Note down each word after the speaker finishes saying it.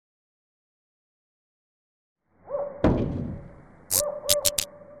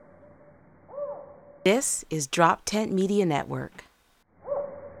This is Drop Tent Media Network.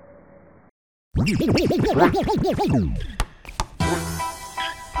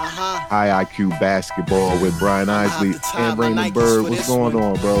 High IQ basketball with Brian Isley and Raymond Bird. What's going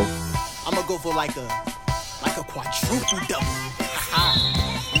on, bro? I'm gonna go for like a quadruple double.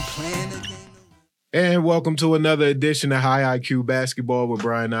 We playing the game. And welcome to another edition of High IQ basketball with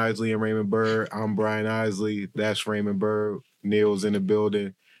Brian Isley and Raymond Bird. I'm Brian Isley. That's Raymond Bird. Neil's in the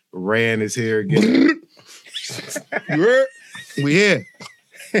building. Rand is here again. We here.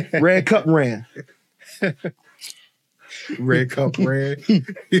 Red Cup ran. Red Cup Rand.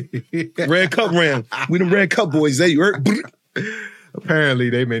 Red Cup ran. We the Red Cup boys. They heard. Apparently,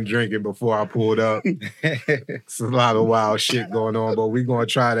 they've been drinking before I pulled up. It's a lot of wild shit going on, but we're going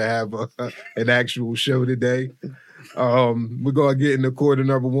to try to have an actual show today. We're going to get into quarter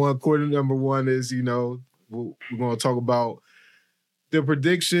number one. Quarter number one is, we're going to talk about the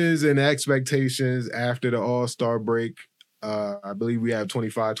predictions and expectations after the All-Star break. I believe we have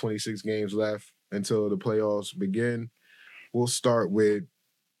 25, 26 games left until the playoffs begin. We'll start with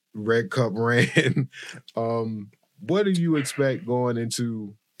Red Cup Rand. What do you expect going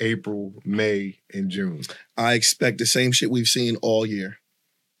into April, May, and June? I expect the same shit we've seen all year.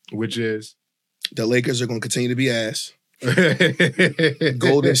 Which is? The Lakers are going to continue to be ass.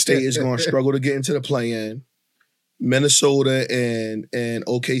 Golden State is going to struggle to get into the play-in. Minnesota and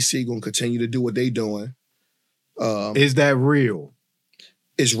OKC going to continue to do what they doing. Is that real?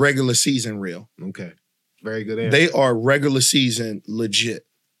 It's regular season real. Okay. Very good answer. They are regular season legit.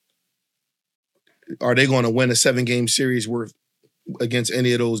 Are they going to win a 7-game series worth against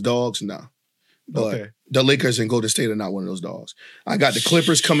any of those dogs? No. But The Lakers and Golden State are not one of those dogs. I got the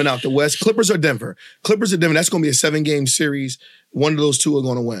Clippers coming out the West. Clippers or Denver. Clippers or Denver. That's going to be a 7-game series. One of those two are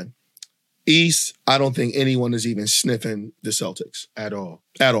going to win. East, I don't think anyone is even sniffing the Celtics. At all.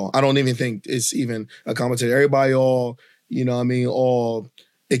 At all. I don't even think it's even a competition. Everybody all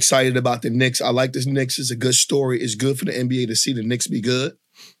excited about the Knicks. I like this Knicks. It's a good story. It's good for the NBA to see the Knicks be good.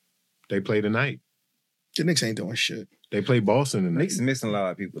 They play tonight. The Knicks ain't doing shit. They play Boston tonight. Knicks missing a lot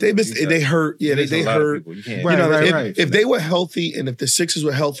of people. They hurt. Yeah, they hurt. Right. If they were healthy and if the Sixers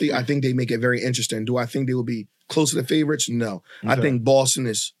were healthy, I think they make it very interesting. Do I think they will be close to the favorites? No. Okay. I think Boston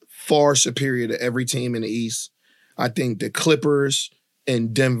is far superior to every team in the East. I think the Clippers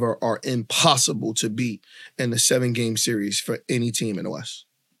and Denver are impossible to beat in the 7-game series for any team in the West.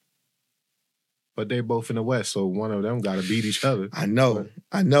 But they're both in the West, so one of them got to beat each other. I know.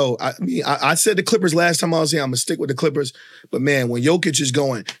 I mean, I said the Clippers last time I was here. I'm going to stick with the Clippers. But, man, when Jokic is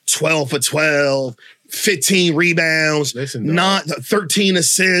going 12 for 12, 15 rebounds, 13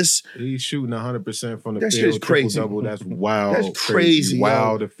 assists. He's shooting 100% from the that field. That's crazy. Double. That's wild. That's crazy.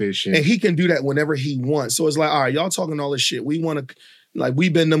 Wild efficient. And he can do that whenever he wants. So it's like, all right, y'all talking all this shit. We want to,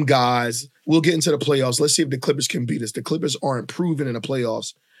 we've been them guys. We'll get into the playoffs. Let's see if the Clippers can beat us. The Clippers aren't proven in the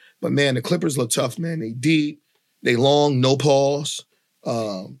playoffs. But, man, the Clippers look tough, man. They deep. They long, no pause.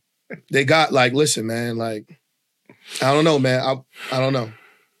 They got, listen, man, I don't know, man. I don't know.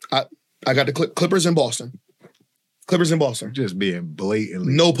 I got the Clippers in Boston. Clippers in Boston. Just being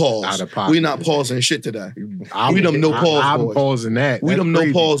blatantly no pause. Out of pocket. We not pausing shit today. We them no pause I'm boys. pausing that. We them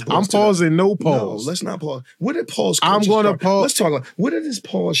no pause boys I'm pausing today. no pause. No, let's not pause. Where did pause I'm going to pause. Let's talk about, where did this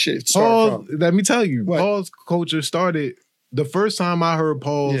pause shit start from? Let me tell you. What? Pause culture started, the first time I heard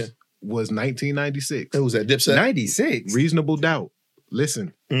pause was 1996. It was that Dipset? 96? Reasonable Doubt.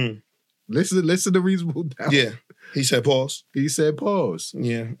 Listen. Listen to Reasonable Doubt. Yeah. He said pause? He said pause.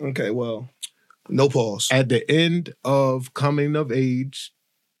 Yeah. Okay, well, no pause. At the end of Coming of Age,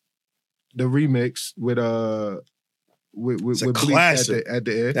 the remix with classic. At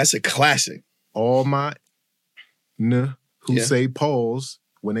the end. That's a classic. All my who say pause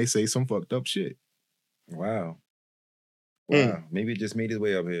when they say some fucked up shit. Wow. Maybe it just made its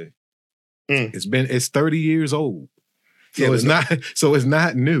way up here. It's 30 years old. So Yeah, it's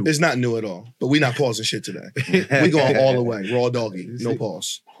not new. It's not new at all. But we not pausing shit today. We going all the way. Raw doggy. No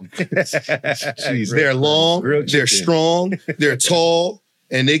pause. Jeez, They're long. They're strong. They're tall.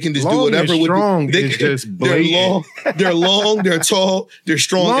 And they can just do whatever with They're long, they're tall, they're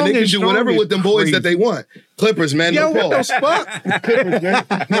strong, and they can do whatever with them boys that they want. Clippers, man, no pause. Clippers, man.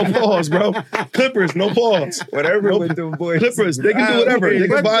 No pause, bro. Clippers, no pause. Whatever with them boys. Clippers, they can do whatever. They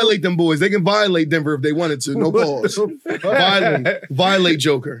can violate them boys. They can violate Denver if they wanted to. No pause. Violate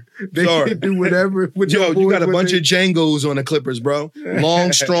Joker. They can do whatever with Yo, you got a bunch of Django's on the Clippers, bro.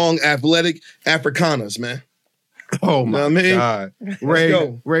 Long, strong, athletic Afrikaners, man. Oh my God.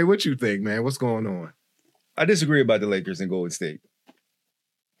 Ray, what you think, man? What's going on? I disagree about the Lakers and Golden State.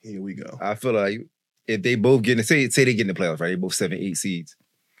 Here we go. I feel like if they both get in, say they get in the playoffs, right? They both 7, 8 seeds.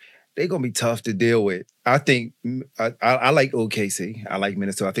 They're gonna be tough to deal with. I think I like OKC. I like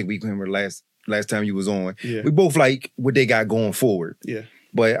Minnesota. I think we remember last time you was on. Yeah. We both like what they got going forward. Yeah.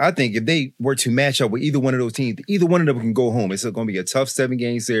 But I think if they were to match up with either one of those teams, either one of them can go home. It's going to be a tough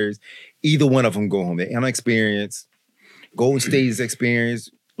 7-game series. Either one of them go home. They're inexperienced. Golden State is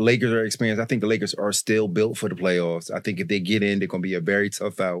experienced. Lakers are experienced. I think the Lakers are still built for the playoffs. I think if they get in, they're going to be a very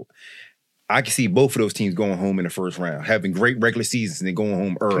tough out. I can see both of those teams going home in the first round, having great regular seasons and then going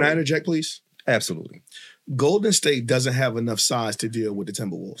home early. Can I interject, please? Absolutely. Golden State doesn't have enough size to deal with the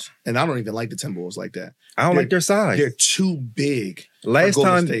Timberwolves. And I don't even like the Timberwolves like that. I don't like their size. They're too big. Last for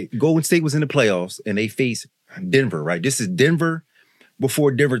Golden time State. Golden State was in the playoffs and they faced Denver, right? This is Denver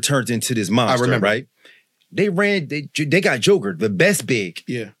before Denver turns into this monster, remember. right? They got Joker, the best big.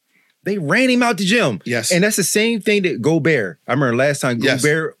 Yeah. They ran him out the gym. Yes. And that's the same thing that Gobert. I remember last time Yes.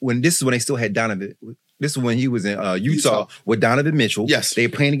 Gobert, when they still had Donovan. This is when he was in Utah with Donovan Mitchell. Yes. They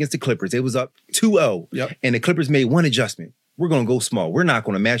were playing against the Clippers. They was up 2-0. Yep. And the Clippers made one adjustment. We're going to go small. We're not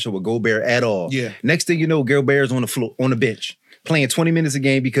going to match up with Gobert at all. Yeah. Next thing you know, Gobert's on the floor, on the bench, playing 20 minutes a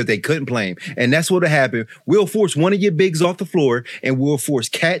game because they couldn't play him. And that's what'll happen. We'll force one of your bigs off the floor, and we'll force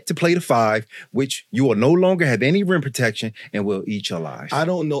Cat to play the 5, which you will no longer have any rim protection, and we'll eat you alive. I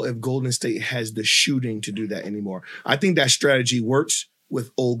don't know if Golden State has the shooting to do that anymore. I think that strategy works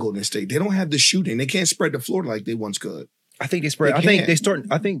with old Golden State. They don't have the shooting. They can't spread the floor like they once could. I think they spread. They I think can't. they start.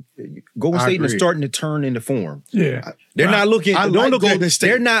 I think Golden I State is agree. starting to turn into form. Yeah. They're not looking. I don't like look at- Golden State.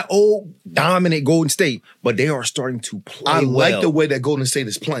 They're not old dominant Golden State, but they are starting to play I like well. the way that Golden State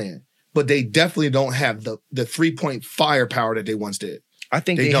is playing, but they definitely don't have the 3-point firepower that they once did. I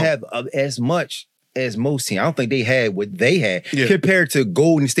think they they don't. have as much as most teams. I don't think they had what they had Yeah. compared to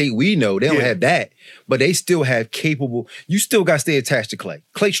Golden State. We know they don't Yeah. have that, but they still have capable. You still got to stay attached to Clay.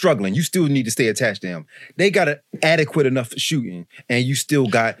 Clay struggling. You still need to stay attached to him. They got adequate enough shooting, and you still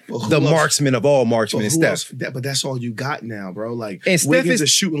got But who the else- marksman of all marksmen, and Who Steph. else? But that's all you got now, bro. Like And Steph Wiggins is-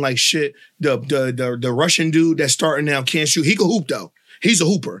 is shooting like shit. The Russian dude that's starting now can't shoot. He can hoop though. He's a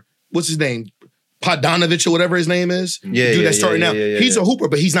hooper. What's his name? Podonovich or whatever his name is. Yeah, the dude yeah, that's starting yeah, now. yeah, yeah, He's yeah. a hooper,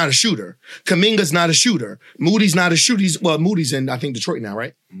 but he's not a shooter. Kaminga's not a shooter. Moody's not a shooter. Moody's in I think Detroit now,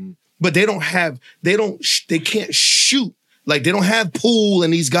 right? But they can't shoot. Like they don't have Poole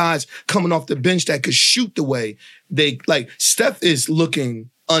and these guys coming off the bench that could shoot the way they like. Steph is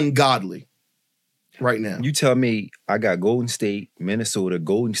looking ungodly right now. You tell me I got Golden State, Minnesota,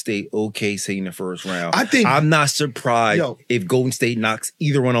 Golden State, OKC in the first round. I think- I'm not surprised Yo. if Golden State knocks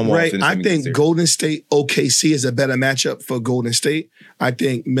either one of them off. Right. In the I 7-game think series. Golden State OKC is a better matchup for Golden State. I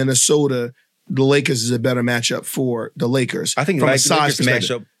think Minnesota, the Lakers is a better matchup for the Lakers. I think from a Lakers size match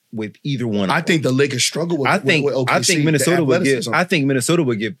perspective. up with either one. I think the Lakers struggle with, I think with OKC. I think the Minnesota would give. athleticism. I think Minnesota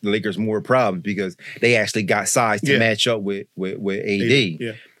would give the Lakers more problems because they actually got size to Yeah. match up with AD.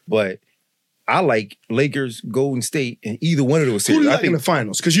 Yeah. But I like Lakers, Golden State, and either one of those Who do series. you I like in think the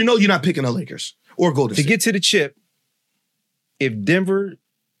finals? Because you know you're not picking the Lakers or Golden to State. get to the chip, if Denver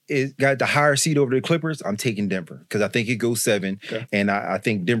is got the higher seed over the Clippers, I'm taking Denver because I think it goes 7, Okay. and I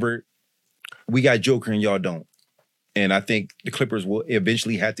think Denver. We got Joker and y'all don't. And I think the Clippers will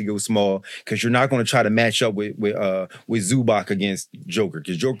eventually have to go small because you're not going to try to match up with Zubac against Joker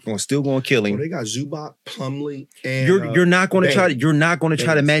because Joker still going to kill him. Well, they got Zubac, Plumlee, and You're not going to Bane. try to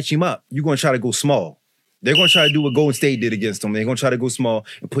try to Bane. match him up. You're going to try to go small. They're going to try to do what Golden State did against them. They're going to try to go small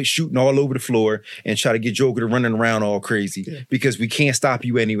and put shooting all over the floor and try to get Joker to running around all crazy because we can't stop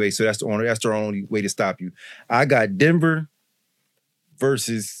you anyway. So that's our only way to stop you. I got Denver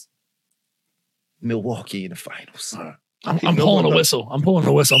versus Milwaukee in the finals. I'm pulling a whistle. I'm pulling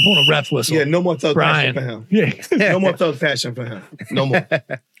a whistle. I'm pulling a ref whistle. Yeah, no more thug Brian. passion for him. Yeah. No more thug passion for him. No more.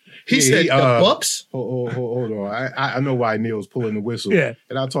 He Yeah, said he, the Bucks. Hold on. I know why Neil's pulling the whistle. Yeah.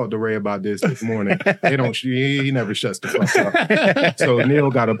 And I talked to Ray about this morning. They don't. He never shuts the fuck up. So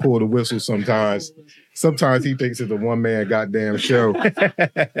Neil got to pull the whistle sometimes. Sometimes he thinks it's a one-man goddamn show.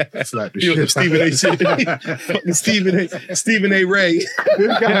 Slap the You know, shit. Stephen A. Ray.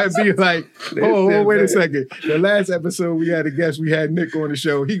 This guy be like, oh, wait a second. The last episode we had a guest, we had Nick on the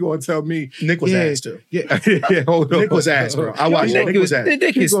show. He gonna tell me Nick was yeah, ass too. Yeah, yeah. Hold on. Nick was ass, bro. I watched it. Nick was ass.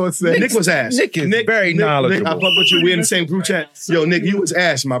 Nick He is gonna say- Nick was ass. Nick is very Nick, knowledgeable. I fuck with you. We in the same group chat. Yo, Nick, you was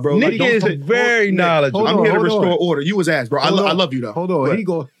ass, my bro. Nick is very knowledgeable. hold I'm here to hold restore on. order. You was ass, bro. I Hold on. love you though. Hold on. But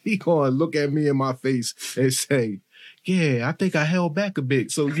He gonna look at me in my face and say, yeah, I think I held back a bit.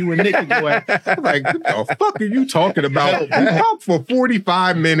 So you and Nick can go at. I'm like, what the fuck are you talking about? We talked for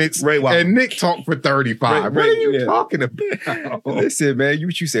 45 minutes Ray Wiley. and Nick talked for 35. What are you talking about? Listen, man,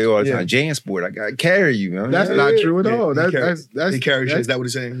 what you say all the time? JanSport, I gotta carry you, man. That's not true at all. That's He carries shit. Is that what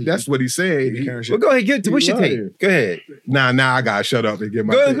he's saying? that's what he's saying. He carries Well, shit. go ahead, what's your take? lying. Go ahead. Nah, I gotta shut up and get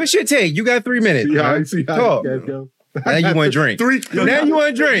my Go, take. what's your take? You got 3 minutes. See how Talk. you guys go? Now you want to drink. Now you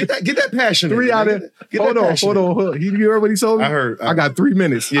want to drink. Get that passion. Three out of hold on. You heard what he told me? I heard. I got 3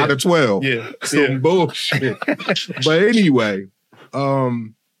 minutes out of 12. Yeah. Some bullshit. But anyway,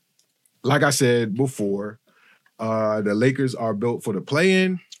 like I said before, the Lakers are built for the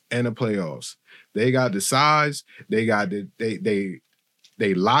play-in and the playoffs. They got the size. They got they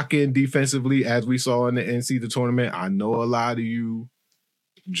lock in defensively, as we saw in the NCAA tournament. I know a lot of you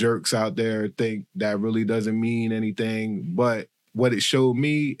jerks out there think that really doesn't mean anything, but what it showed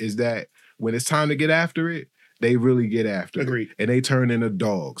me is that when it's time to get after it, they really get after Agreed. it. And they turn into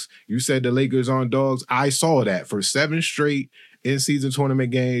dogs. You said the Lakers aren't dogs. I saw that for 7 straight in-season tournament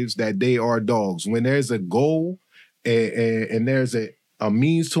games that they are dogs. When there's a goal and there's a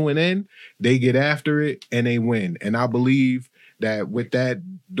means to an end, they get after it and they win. And I believe that with that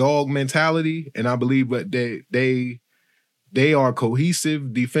dog mentality, and I believe that they are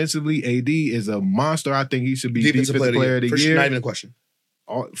cohesive defensively. AD is a monster. I think he should be defensive player of the year. Not even a question.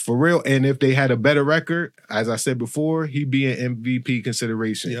 For real. And if they had a better record, as I said before, he'd be an MVP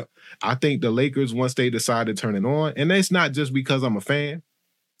consideration. Yep. I think the Lakers, once they decide to turn it on, and it's not just because I'm a fan.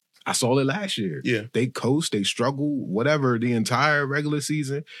 I saw it last year. Yeah. They coached, they struggled, whatever, the entire regular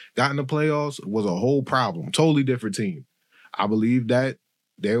season, got in the playoffs, was a whole problem. Totally different team. I believe that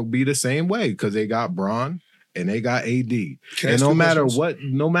they'll be the same way because they got Bron and they got AD. Can I And ask no two matter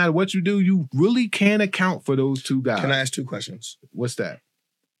questions? what you do, you really can't account for those two guys. Can I ask 2 questions? What's that?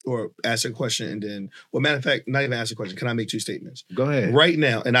 Or ask a question and then, well, matter of fact, not even ask a question. Can I make 2 statements? Go ahead. Right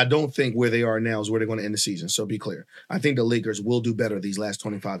now, and I don't think where they are now is where they're going to end the season. So be clear. I think the Lakers will do better these last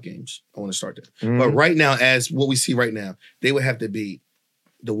 25 games. I want to start there. Mhm. But right now, as what we see right now, they would have to beat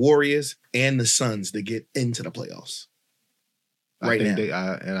the Warriors and the Suns to get into the playoffs. I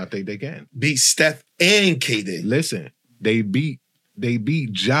think they can. Beat Steph and KD. Listen, they beat They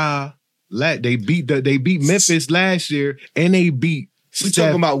beat Memphis last year, and they beat. We Steph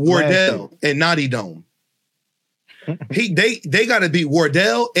talking about last Wardell and Naughty Dome. They got to beat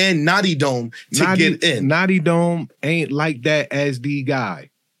Wardell and Naughty Dome to get in. Naughty Dome ain't like that as the guy.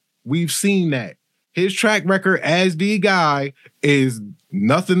 We've seen that. His track record as the guy is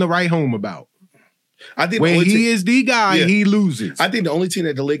nothing to write home about. I think When he is the guy, Yeah. he loses. I think the only team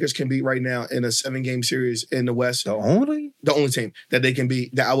that the Lakers can beat right now in a 7-game series in the West, The only? the only team that they can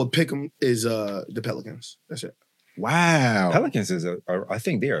beat that I would pick them is the Pelicans. That's it. Wow. Pelicans I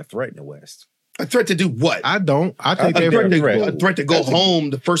think they are a threat in the West. A threat to do what? I don't. I think I they're think pretty they're good. A threat to go home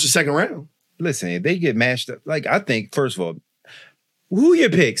the first or second round. Listen, if they get matched up, like I think, first of all, who your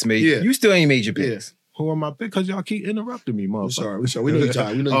picks, mate? Yeah. You still ain't made your picks. Who am I? Because y'all keep interrupting me, motherfucker. We're sorry. We know you're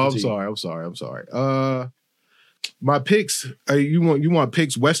tired. We know Oh, you're I'm sorry. My picks. You want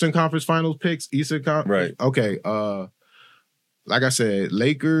picks? Western Conference Finals picks, Eastern Conference. Right. Okay. Like I said,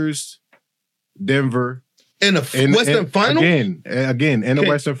 Lakers, Denver, in the Western Final. again, in the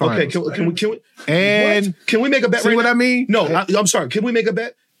Western Finals. Okay, can we And what? Can we make a bet? see right what now? I mean? No, I'm sorry. Can we make a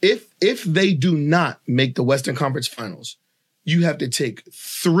bet? If they do not make the Western Conference Finals, you have to take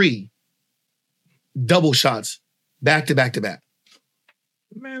 3 double shots back to back to back.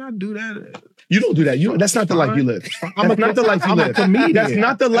 Man, I do that. You don't do that. That's not the life you live. That's not the life you I'm a live. comedian. That's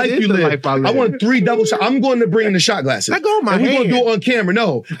not the life That is you the live. life I live. I want 3 double shots. I'm going to bring in the shot glasses. Let go of my and we're going to hand. do it on camera.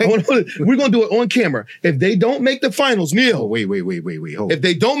 No, we're going to do it on camera. If they don't make the finals, Oh, Neil. wait. Hold. If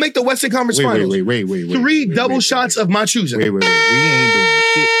they don't make the Western Conference Finals, Wait. 3 double shots of my choosing. Wait. We ain't doing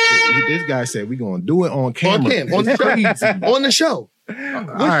shit. This guy said we gonna do it on camera. On camera, on the show. On the show.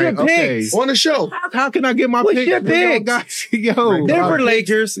 What's your picks? On the show. How can I get my What's pick? your picks? Guys, yo, Denver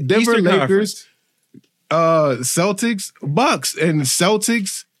Lakers, Denver Eastern Lakers, Conference. Celtics, Bucks, and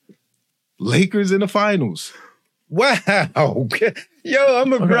Celtics, Lakers in the finals. Wow. Yo,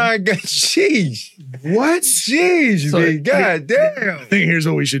 I'm a grind guy. Sheesh. What? Jeez, So- man. God damn. I think here's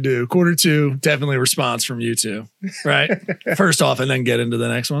what we should do. Quarter 2, definitely a response from you two, right? First off, and then get into the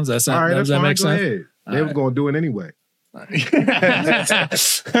next ones. Does All right, that that's make fine. Go sense? ahead. All They right. was gonna do it anyway. Is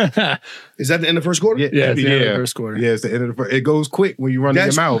that the end of first quarter? Yeah, it's the end of the first quarter. Yeah, it's the end of the first. It goes quick when you run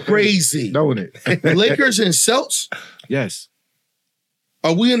That's your mouth. crazy. Don't it? Lakers and Celts, Yes.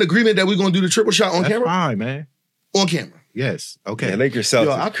 are we in agreement that we're going to do the triple shot on That's camera? fine, man. On camera. Yes. Yeah, Okay. Lakers Celtics.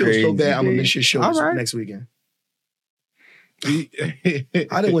 Yo, I feel so bad I'm going to miss your shows All right. next weekend. I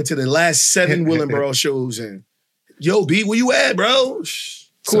I done went to the last 7 Willenboro shows and Yo, B, where you at, bro?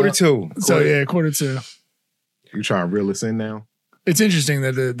 Quarter two. So yeah, quarter two. You trying to reel us in now? It's interesting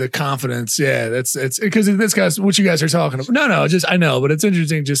that the confidence, it's because this guy's what you guys are talking about. No, just I know, but it's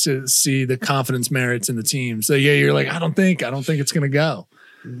interesting just to see the confidence merits in the team. So yeah, you're like, I don't think it's gonna go.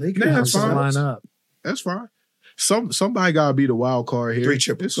 Nah, that's fine. Line up. That's fine. Somebody gotta be the wild card here. 3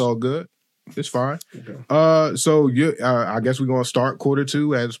 triples. It's all good. It's fine. Okay. So you, I guess we're gonna start quarter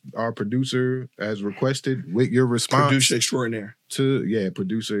two as our producer has requested with your response. Producer extraordinaire.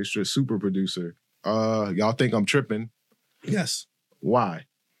 Producer, super producer. Y'all think I'm tripping? Yes. Why?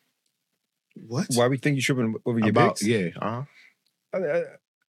 What? Why we think you tripping over your About picks? yeah.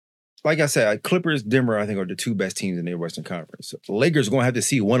 Like I said, Clippers, Denver, I think are the 2 best teams in the Western Conference. So the Lakers are going to have to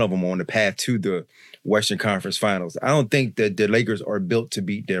see one of them on the path to the Western Conference Finals. I don't think that the Lakers are built to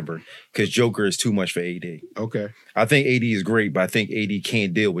beat Denver because Joker is too much for AD. Okay. I think AD is great, but I think AD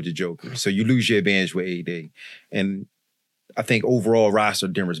can't deal with the Joker. So you lose your advantage with AD. And I think overall roster,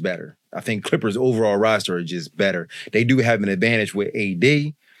 Denver's better. I think Clippers' overall roster is just better. They do have an advantage with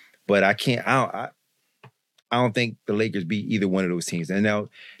AD, but I don't think the Lakers beat either one of those teams. And now,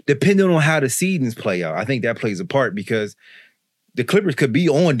 depending on how the seasons play out, I think that plays a part because the Clippers could be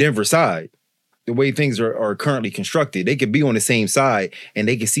on Denver's side. The way things are currently constructed, they could be on the same side and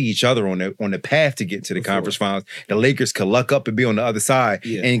they can see each other on the path to get to the conference finals. The Lakers could luck up and be on the other side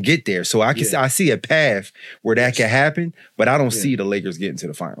and get there. So I see a path where that can happen, but I don't see the Lakers getting to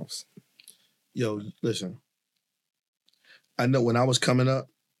the finals. Yo, listen. I know when I was coming up,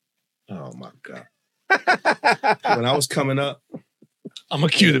 Oh my God. when I was coming up, I'm gonna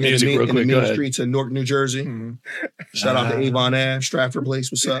cue the music real in the quick. Go main ahead. streets of Newark, New Jersey. Shout out to Avon Ave, Stratford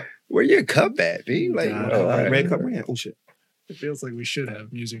Place. What's up? Where your cup at, B? Like, Red Cup Ran. Oh shit. It feels like we should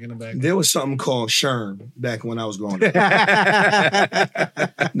have music in the background. There was something called Sherm back when I was growing up.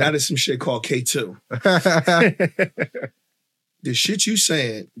 Now there's some shit called K2. The shit you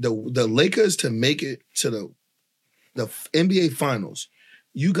saying, the Lakers to make it to the NBA Finals,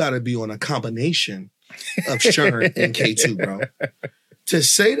 you got to be on a combination of Sherm and K2, bro. To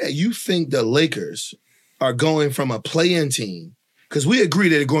say that you think the Lakers are going from a play-in team, because we agree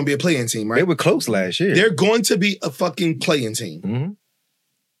that they're going to be a play-in team, right? They were close last year. They're going to be a fucking play-in team. Mhm.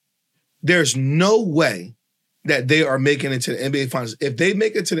 There's no way that they are making it to the NBA Finals. If they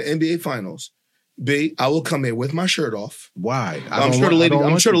make it to the NBA Finals, B, I will come in with my shirt off. Why? I'm sure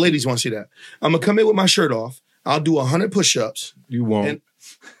the ladies want to see that. I'm gonna come in with my shirt off. I'll do 100 push-ups. You won't. And-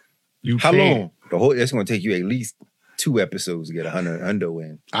 You How can't. long? It's going to take you at least 2 episodes to get 100 hundo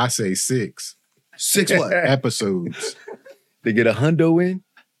in. I say 6 6 what? episodes. To get a hundo in?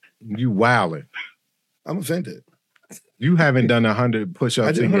 You wildin'. I'm offended. You haven't done 100 push-ups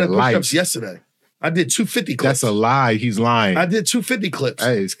I did in your 100 push-ups life. yesterday. I did 250 clips. That's a lie. He's lying. I did 250 clips.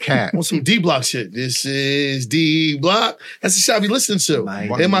 That is cat. On some D-Block shit. This is D-Block. That's the shit I be listening to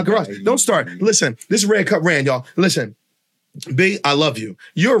in my garage. Don't start. Listen, this is Red Cup Rand, y'all. Listen, B, I love you.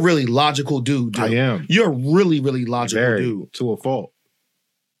 You're a really logical dude. I am. You're a really, really logical Very dude. to a fault.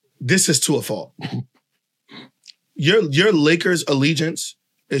 This is to a fault. Your Lakers allegiance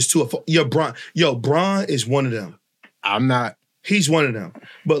is to a fault. Bron is one of them. I'm not. He's one of them.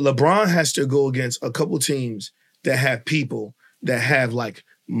 But LeBron has to go against a couple teams that have people that have like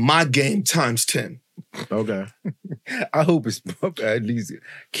my game times 10. Okay. I hope it's at least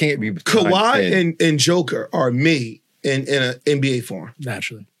can't be. Kawhi and Joker are me in an NBA form.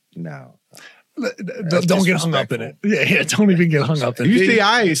 Naturally. No. Don't get hung up in it. Yeah, don't even get hung up in it. You see,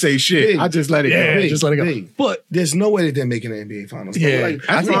 I ain't say shit. I just let it Yeah, go. just let it go. B, But there's no way that they're making the NBA Finals. Yeah. Like,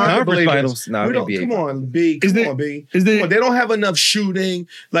 I think we don't conference believe this. finals. No, We don't, NBA. come on, B. Is Come there- on, B. is there- Come on, they don't have enough shooting.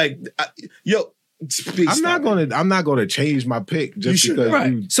 Like, B, I'm not gonna change my pick just You should. because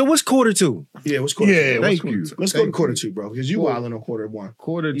Right. you So what's quarter 2? Yeah, what's quarter Yeah, two? what's thank quarter you. two? Let's go to Thank quarter you. two, bro, because you Cool. wilding on quarter one.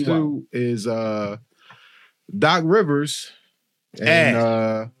 Quarter You two is Doc Rivers.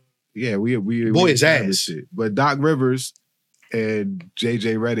 And we Boy, his established ass. it. But Doc Rivers and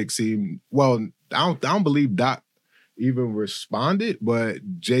JJ Redick seem I don't believe Doc even responded, but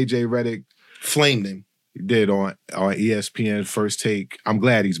JJ Redick Flamed him. did on ESPN First Take. I'm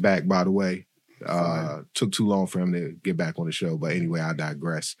glad he's back, by the way. Took too long for him to get back on the show, but anyway, I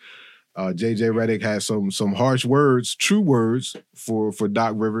digress. JJ Redick had some harsh words, true words for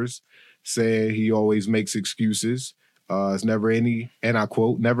Doc Rivers, saying he always makes excuses. It's never any, and I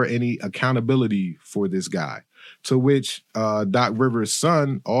quote, never any accountability for this guy. To which Doc Rivers'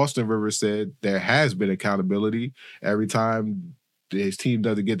 son, Austin Rivers, said there has been accountability. Every time his team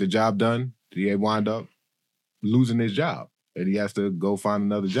doesn't get the job done, he wind up losing his job and he has to go find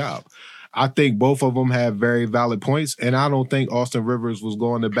another job. I think both of them have very valid points, and I don't think Austin Rivers was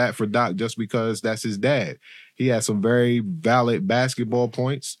going to bat for Doc just because that's his dad. He had some very valid basketball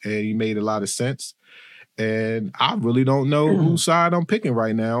points, and he made a lot of sense. And I really don't know whose side I'm picking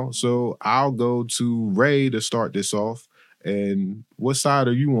right now, so I'll go to Ray to start this off. And what side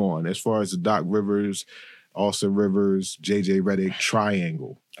are you on as far as the Doc Rivers, Austin Rivers, JJ Redick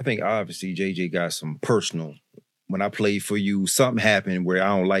triangle? I think obviously JJ got some personal. When I played for you, something happened where I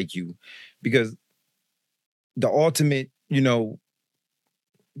don't like you, because the ultimate,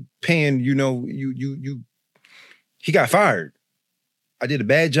 paying, he got fired. I did a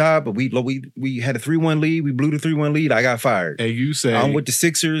bad job, but we had a 3-1 lead. We blew the 3-1 lead. I got fired. And you say I'm with the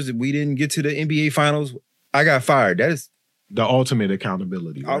Sixers. We didn't get to the NBA Finals. I got fired. That is the ultimate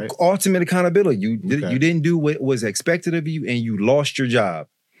accountability, right? Ultimate accountability. You Okay. didn't do what was expected of you, and you lost your job.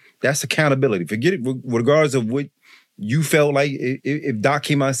 That's accountability. Forget it, regardless of what you felt like. If Doc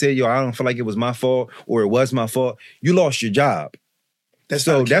came out and said, "Yo, I don't feel like it was my fault," or "It was my fault," you lost your job.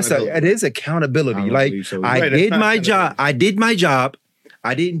 It is accountability. I don't Like believe so. I Right, that's did not my job. accountability. I did my job.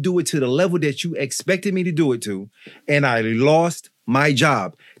 I didn't do it to the level that you expected me to do it to, and I lost my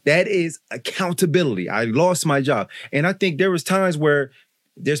job. That is accountability. I lost my job. And I think there's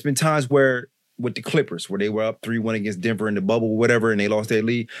been times where with the Clippers, where they were up 3-1 against Denver in the bubble, whatever, and they lost their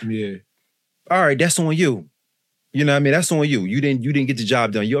lead. Yeah. All right, that's on you. You know what I mean? That's on you. You didn't get the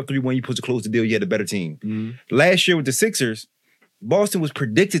job done. You're up 3-1, you're supposed to close the deal, you had a better team. Mm-hmm. Last year with the Sixers, Boston was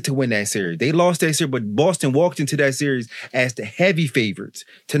predicted to win that series. They lost that series, but Boston walked into that series as the heavy favorites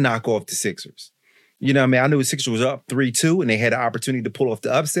to knock off the Sixers. You know what I mean? I knew the Sixers was up 3-2 and they had an opportunity to pull off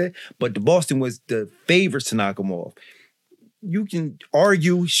the upset, but the Boston was the favorites to knock them off. You can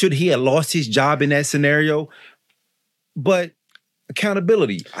argue, should he have lost his job in that scenario? But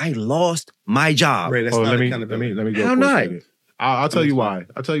accountability, I lost my job. Ray, that's Oh, not let me accountability. go. How for a not? second. I'll tell you why.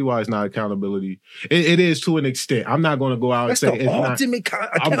 I'll tell you why it's not accountability. It is to an extent. I'm not going to go out That's and say the it's not. ultimate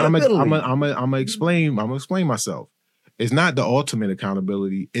I'm accountability. gonna explain myself. It's not the ultimate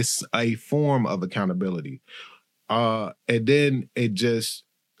accountability. It's a form of accountability. And then it just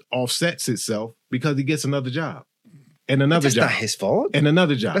offsets itself because he gets another job. And another That's job. not his fault. And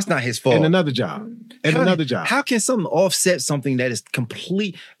another job. That's not his fault. And another job. And How- another job. How can something offset something that is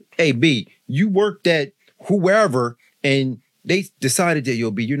complete? Hey, B, you worked at whoever and they decided that,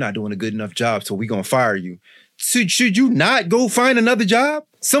 yo, B, you're not doing a good enough job, so we're going to fire you. Should you not go find another job?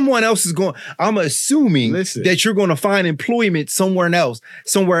 Someone else is going, I'm assuming Listen. that you're going to find employment somewhere else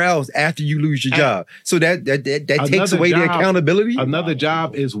after you lose your job. So that takes Another away the job- accountability. Another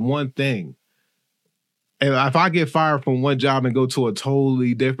job is one thing. And if I get fired from one job and go to a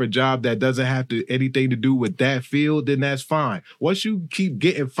totally different job that doesn't have anything to do with that field, then that's fine. Once you keep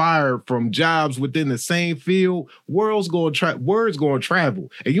getting fired from jobs within the same field, word's going to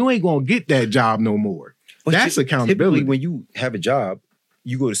travel, and you ain't going to get that job no more. But That's accountability. Typically, when you have a job,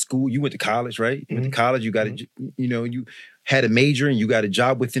 you go to school, you went to college, right? You went to college, you got you had a major and you got a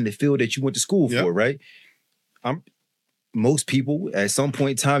job within the field that you went to school Yep. for, right? Most people, at some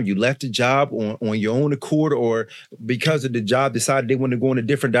point in time, you left the job on your own accord or because of the job decided they want to go in a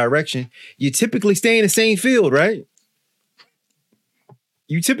different direction. You typically stay in the same field, right?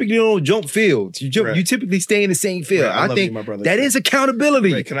 You typically don't jump fields. You Right. typically stay in the same field. Right, I I love think you, my brother. that is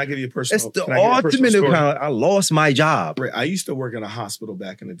accountability. Ray, can I give you a personal? That's the can I give you a personal ultimate story? account. I lost my job. Ray, I used to work in a hospital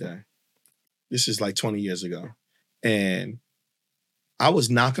back in the day. This is like 20 years ago. And I was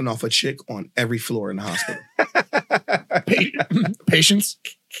knocking off a chick on every floor in the hospital. Patience.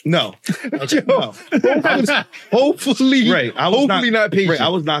 No. Yo, No. hopefully, Ray, I was hopefully not patient. Ray, I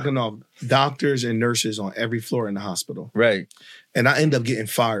was knocking off doctors and nurses on every floor in the hospital. Right. And I ended up getting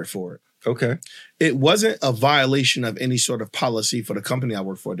fired for it. Okay. It wasn't a violation of any sort of policy for the company I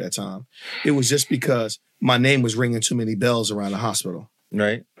worked for at that time. It was just because my name was ringing too many bells around the hospital.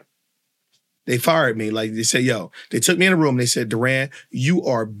 Right. They fired me. Like they said, they took me in a room. They said, Duran, you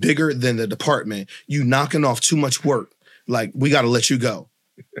are bigger than the department. You knocking off too much work. Like, we got to let you go.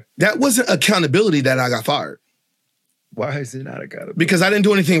 That wasn't accountability that I got fired Why is it not accountable? because I didn't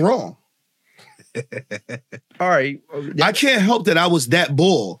do anything wrong. All right. I can't help that I was that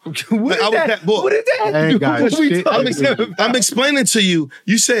bull. What I is was that boy. What is that? I ain't got What we shit talking to do. about? I'm explaining to you.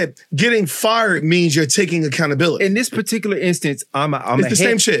 You said getting fired means you're taking accountability. In this particular instance, I'm It's the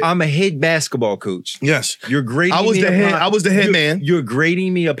same shit. I'm a head basketball coach. Yes. You're grading I was me the head. upon- I was the head man. You're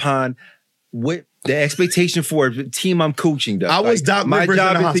grading me upon what the expectation for the team I'm coaching does. I was Doc my Rivers in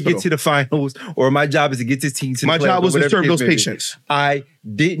job the is to get hospital. to the finals, or my job is to get this team to My the playoffs, job was or to whatever serve the those case may be. patients. I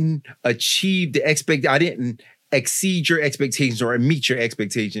didn't achieve the I didn't exceed your expectations or meet your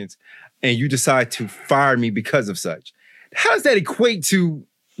expectations, and you decide to fire me because of such. How does that equate to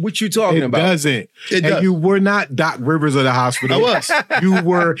What you talking It about? doesn't. It And does. you were not Doc Rivers of the hospital. I was. You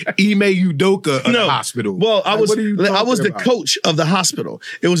were Ime Udoka of the hospital. Well, I Like, was what are you I was the talking about? coach of the hospital.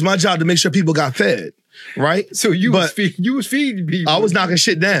 It was my job to make sure people got fed. Right? So you was But feeding people. I was knocking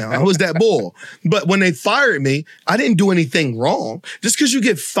shit down. I was that bull. But when they fired me, I didn't do anything wrong. Just because you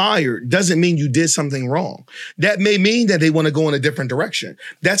get fired doesn't mean you did something wrong. That may mean that they want to go in a different direction.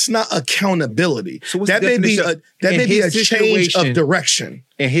 That's not accountability. So what's that the may be definition that in may be a his change of situation? direction.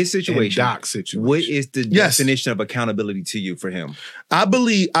 In his situation, In Doc's situation. what is the Yes. definition of accountability to you for him? I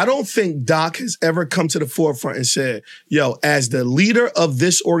don't think Doc has ever come to the forefront and said, yo, as the leader of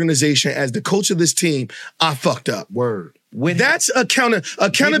this organization, as the coach of this team, I fucked up. Word. When That's accountability.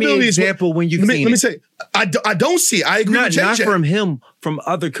 give me an Is what- example when you've let me, seen let me it. say, I don't see it. I agree not with JJ. from him, from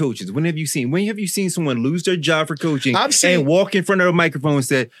other coaches. When have you seen someone lose their job for coaching I've seen- and walk in front of a microphone and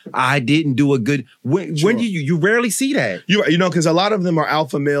say, I didn't do a good when do you rarely see that? You know, because a lot of them are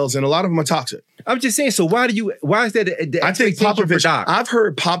alpha males and a lot of them are toxic. I'm just saying, so why is that the I think expectation for Popovich, Doc? I've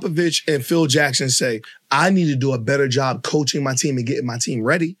heard Popovich and Phil Jackson say, I need to do a better job coaching my team and getting my team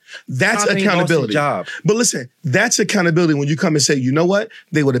ready. That's Doc ain't lost his accountability. job. But listen, that's accountability when you come and say, you know what?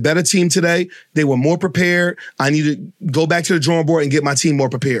 They were the better team today. They were more prepared. I need to go back to the drawing board and get my team more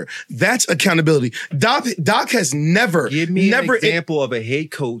prepared. That's accountability. Doc has never, Give me never an example of a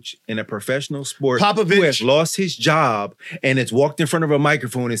head coach in a professional sport who Popovich. has lost his job and has walked in front of a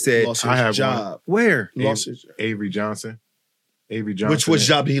microphone and said, lost I his have job. where? Lost his job. Avery Johnson. Avery Johnson. Which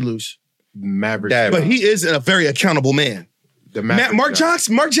job did he lose? Maverick. That- But he is a very accountable man. The Maverick Mark job.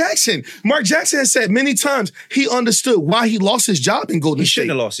 Jackson. Mark Jackson has said many times he understood why he lost his job in Golden He State. shouldn't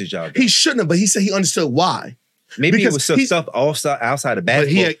have lost his job. He shouldn't have, but he said he understood why. Maybe it because was some he- stuff outside of But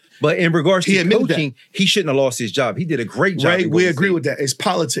he basketball. had- But in regards he to admitted that. coaching, he shouldn't have lost his job. He did a great job. Right, in we Golden agree State. with that. It's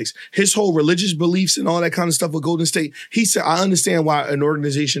politics. His whole religious beliefs and all that kind of stuff with Golden State. He said, I understand why an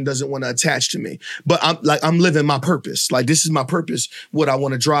organization doesn't want to attach to me, but I'm living my purpose. Like this is my purpose, what I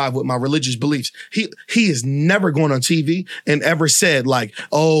want to drive with my religious beliefs. He has never gone on TV and ever said like,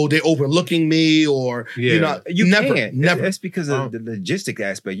 oh, they're overlooking me or Yeah. you know, You never, can't. never. That's because of the logistic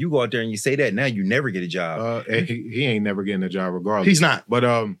aspect. You go out there and you say that, now you never get a job. And he ain't never getting a job regardless. He's not. But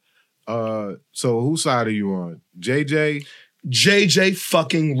so whose side are you on? JJ? JJ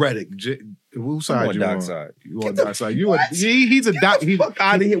fucking Redick. Whose I'm side on you Doc's on? side. You on Doc's side? He's a Doc. the fuck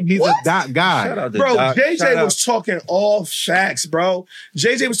outta here. He's What? a Doc guy. Shout out to Bro, Doc. JJ Shout out. was talking all facts, bro.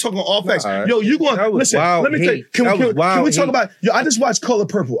 JJ was talking all facts. All right. Yo, you going That was listen? wild Let me tell you. hate. Can That was we wild talk hate. about? Yo, I just watched Color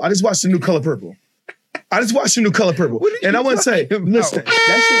Purple. I just watched the new Color Purple. What did And you I want to say, talking about? listen,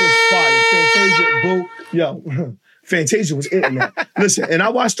 that shit was fire. Fantasia, boo. Yo, Fantasia was in that. Listen, and I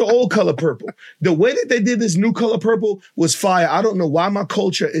watched the old Color Purple. The way that they did this new Color Purple was fire. I don't know why my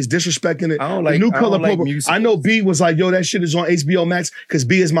culture is disrespecting it. I don't The like- new I don't Color like Purple. musicals. I know B was like, yo, that shit is on HBO Max because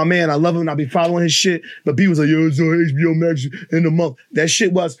B is my man. I love him and I be following his shit. But B was like, yo, it's on HBO Max in the month. That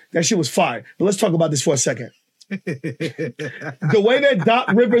shit was fire. But let's talk about this for a second. The way that Doc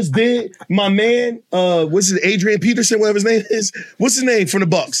Rivers did, my man, what's his Adrian Peterson, whatever his name is. What's his name from the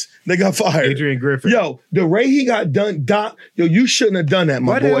Bucks? They got fired. Adrian Griffin. Yo, the way he got done, Doc, yo, you shouldn't have done that,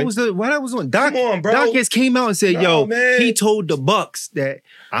 my Why boy. that was on Doc? Come on, bro. Doc has came out and said, No, "Yo, man. he told the Bucks that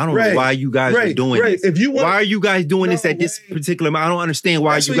I don't Right. know why you guys are Right. doing Right. this. If you want- why are you guys doing this No at this way. particular? I don't understand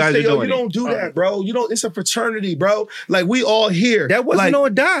why That's you what he guys said, are yo, doing you it. don't do that, bro. You don't. It's a fraternity, bro. Like we all here. That wasn't like,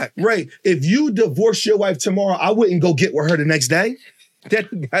 on Doc. right. If you divorce your wife tomorrow, I wouldn't go get with her the next day.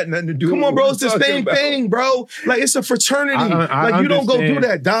 That got nothing to do. Come with on, bro. what It's the we're talking same about. thing, bro. Like it's a fraternity. I like you don't go do understand.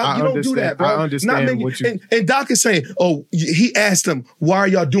 that, Doc. I You don't do that, bro. I understand what you- and Doc is saying, oh, he asked him, why are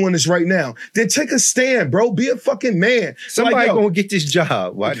y'all doing this right now? Then take a stand, bro. Be a fucking man. Somebody Like, yo, gonna get this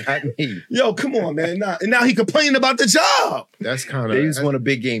job. Why not me? Yo, come on, man. And now he complaining about the job. That's kind They of. just won a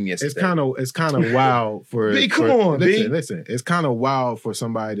big game yesterday. It's kind of wild for. B, come for- on, B. listen. It's kind of wild for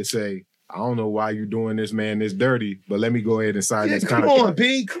somebody to say, I don't know why you doing this, man. This dirty, but let me go ahead and sign Yeah, this come contract. on,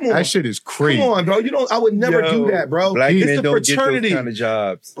 B. Come on. That shit is crazy. Come on, bro. You don't. I would never Yo, do that, bro. Black It's men the don't get fraternity. those kind of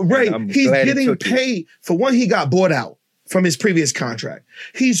jobs. Right. And I'm He's glad he getting took it. paid. For one, he got bought out from his previous contract.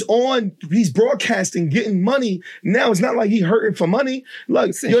 He's broadcasting, getting money. Now it's not like he hurting for money. Like,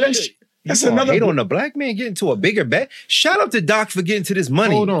 Listen, yo, that's shit. that's You gonna another hate on the black man getting to a bigger bet. Shout out to Doc for getting to this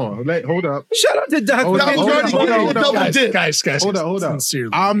money. Hold on. Hold up. Shout out to Doc Hold for on, getting hold to on, this hold on, money. hold on. Double dip. Guys, Hold up. sincerely,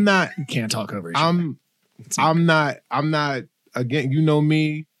 I'm not. you can't talk over each other. I'm not. Again, you know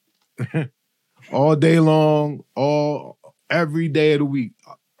me. All day long, every day of the week.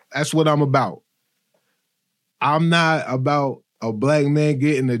 That's what I'm about. I'm not about a black man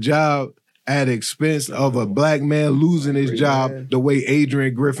getting a job at expense of a black man losing his job the way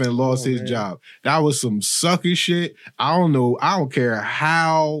Adrian Griffin lost his job. That was some sucker shit. I don't know. I don't care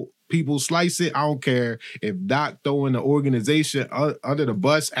how people slice it. I don't care if Doc throwing the organization under the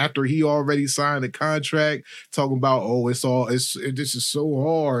bus after he already signed the contract, talking about, this is so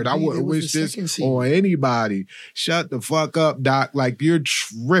hard. I wouldn't wish this on anybody. Shut the fuck up, Doc. Like, you're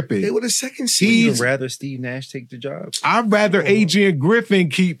tripping. They were the second seed. Would you rather Steve Nash take the job? I'd rather Adrian Griffin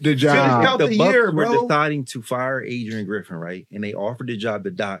keep the job. The Bucks were deciding to fire Adrian Griffin, right? And they offered the job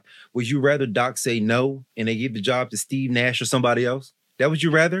to Doc. Would you rather Doc say no and they give the job to Steve Nash or somebody else? That would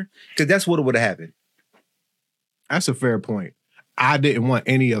you rather? Because that's what would have happened. That's a fair point. I didn't want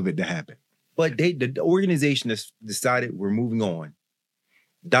any of it to happen. But the organization has decided we're moving on.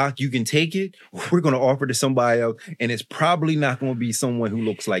 Doc, you can take it. We're going to offer to somebody else, and it's probably not going to be someone who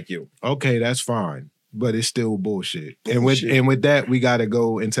looks like you. Okay, that's fine. But it's still bullshit. And with that, we got to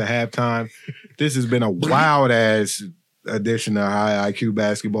go into halftime. This has been a wild-ass edition of High IQ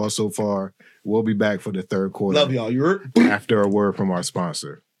basketball so far. We'll be back for the third quarter. Love y'all. You're after a word from our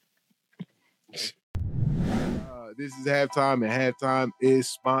sponsor. This is halftime, and halftime is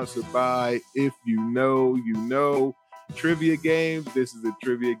sponsored by If You Know, You Know Trivia Games. This is a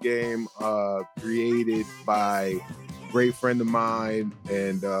trivia game created by a great friend of mine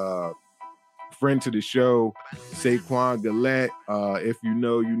and friend to the show, Saquon Gillette. If You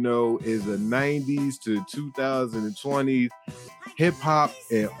Know, You Know is a 90s to 2020s hip-hop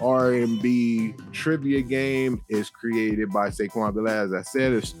and R&B trivia game. Is created by Saquon Gillette. As I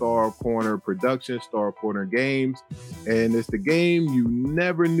said, it's Star Corner Production, Star Corner Games, and it's the game you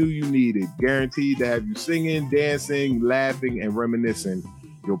never knew you needed. Guaranteed to have you singing, dancing, laughing, and reminiscing.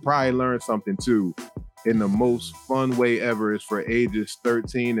 You'll probably learn something too in the most fun way ever. It's for ages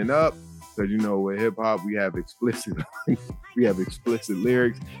 13 and up. Because, you know, with hip-hop, we have explicit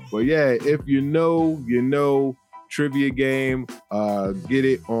lyrics. But yeah, If You Know, You Know trivia game. Get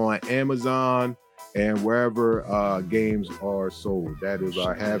it on Amazon and wherever games are sold. That is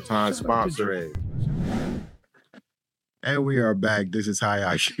our halftime sponsor. And we are back. This is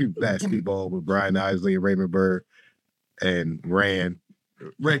High IQ Basketball with Brian Isley and Raymond Burr and Rand.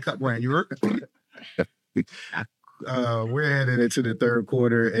 Rand, you heard? We're headed into the third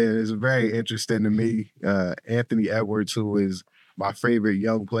quarter, and it's very interesting to me. Anthony Edwards, who is my favorite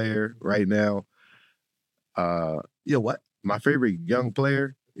young player right now. My favorite young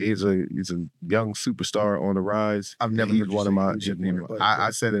player. He's a young superstar on the rise. I've never heard one of my. I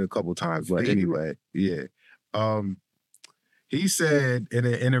said it a couple times, but anyway, yeah. He said in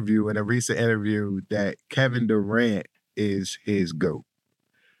a recent interview, that Kevin Durant is his GOAT.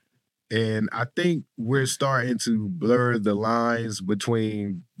 And I think we're starting to blur the lines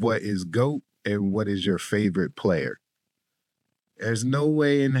between what is GOAT and what is your favorite player. There's no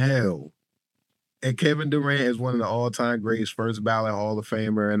way in hell. And Kevin Durant is one of the all-time greats, first ballot Hall of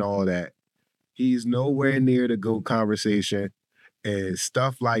Famer and all that. He's nowhere near the GOAT conversation. And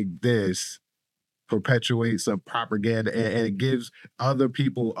stuff like this perpetuates a propaganda and it gives other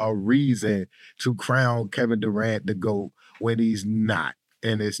people a reason to crown Kevin Durant the GOAT when he's not.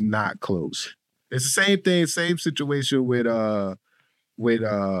 And it's not close. It's the same thing, same situation with Jabari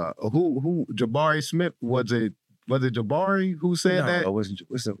Smith. Was it Jabari who said that?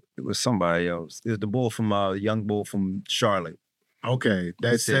 It was somebody else. It was the bull from young bull from Charlotte. Okay,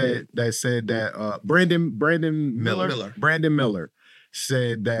 that said that Brandon Miller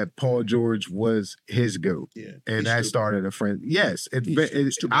said that Paul George was his GOAT. Yeah, and that started a friend. Yes, I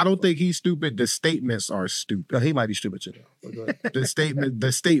don't think he's stupid. The statements are stupid. No, he might be stupid too.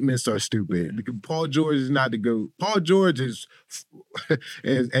 The statements are stupid because Paul George is not the GOAT. Paul George is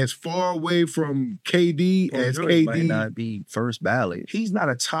as far away from KD as KD might not be first ballot. He's not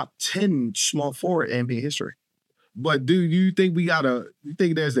a top 10 small forward in NBA history. But do you think you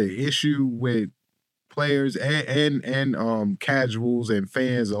think there's an issue with players and casuals and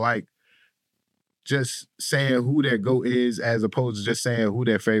fans alike just saying who their GOAT is as opposed to just saying who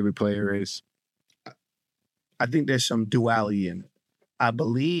their favorite player is? I think there's some duality in it.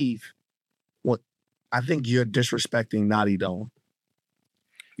 I think you're disrespecting Naughty Dome.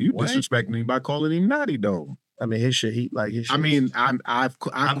 You disrespecting him by calling him Naughty Dome. I mean, his shit. I mean, I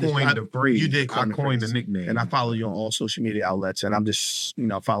coined the phrase. You did. I coined the nickname, and I follow you on all social media outlets, and I'm just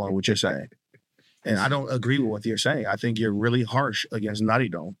following what you're saying. And I don't agree with what you're saying. I think you're really harsh against Naughty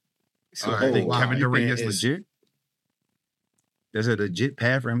Dome. So I think Kevin Durant is legit. There's a legit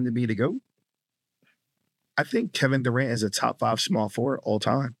path for him to be the GOAT. I think Kevin Durant is a top 5 small forward all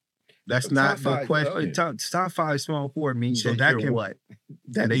time. That's not the question. Top 5 small forward means so that can what?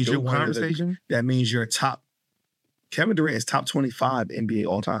 That means you're conversation. That means you're top. Kevin Durant is top 25 NBA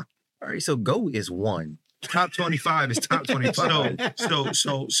all time. All right, so GOAT is 1. Top 25 is top 25.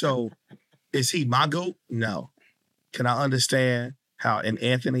 So is he my GOAT? No. Can I understand how an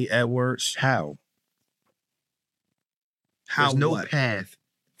Anthony Edwards? How? How There's no what? path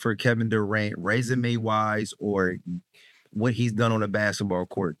for Kevin Durant, resume-wise, or what he's done on the basketball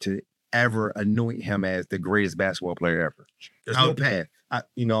court to ever anoint him as the greatest basketball player ever. There's no path. I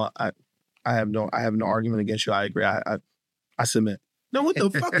have no argument against you. I agree. I submit. No, what the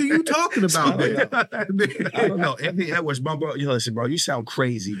fuck are you talking about? I don't know. Anthony Edwards, bro. Listen, bro. You sound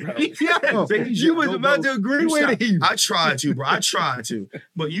crazy, bro. You was about to agree with him. I tried to, bro. I tried to,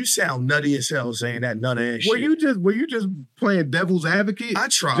 but you sound nutty as hell saying that nut ass shit. Were you just playing devil's advocate? I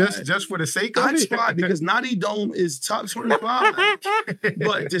tried. Just for the sake of I it? tried because Naughty Dome is top 25.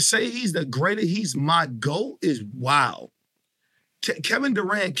 But to say he's the greatest, he's my GOAT is wow. Kevin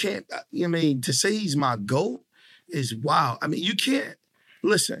Durant can't, to say he's my GOAT is wow. I mean, you can't.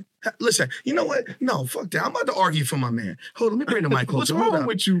 Listen. You know what? No, fuck that. I'm about to argue for my man. Hold on, let me bring the mic closer. What's wrong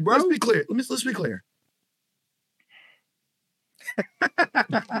with you, bro? Let's be clear. Let's be clear.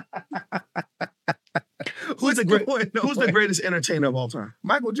 Who's the greatest entertainer of all time?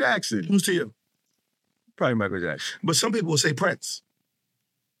 Michael Jackson. Who's to you? Probably Michael Jackson. But some people will say Prince.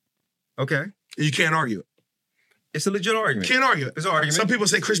 Okay. You can't argue it. It's a legit argument. Can't argue it. It's an argument. Some people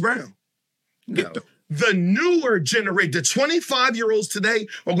say Chris Brown. No. The newer generation, the 25-year-olds today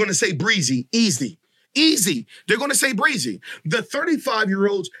are going to say Breezy, easy. They're going to say Breezy. The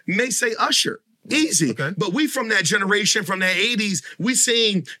 35-year-olds may say Usher. Easy. Okay. But we from that generation, from that 80s, we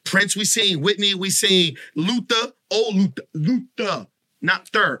seen Prince, we seen Whitney, we seen Luther. Oh, Luther. Not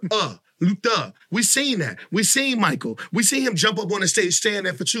Luther. We seen that. We seen Michael. We seen him jump up on the stage, stand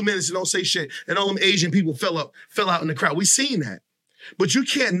there for 2 minutes and don't say shit. And all them Asian people fell out in the crowd. We seen that. But you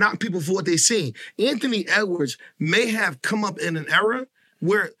can't knock people for what they seen. Anthony Edwards may have come up in an era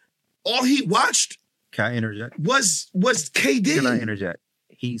where all he watched Can I interject? was KD. Can I interject?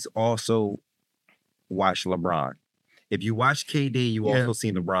 He's also watched LeBron. If you watch KD, you also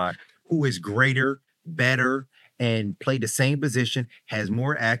see LeBron, who is greater, better, and played the same position, has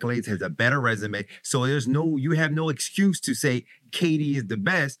more accolades, has a better resume. So you have no excuse to say KD is the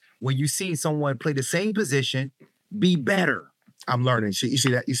best when you see someone play the same position, be better. I'm learning. You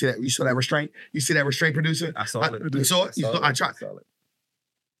see that? You saw that restraint? You see that restraint, producer? I saw it. You saw it? I tried.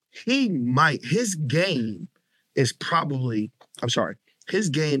 His game is probably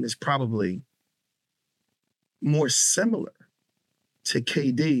more similar to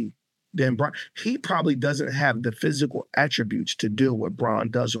KD than Bron. He probably doesn't have the physical attributes to do what Bron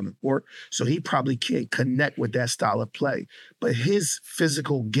does on the court, so he probably can't connect with that style of play. But his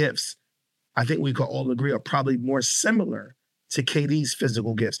physical gifts, I think we could all agree, are probably more similar to KD's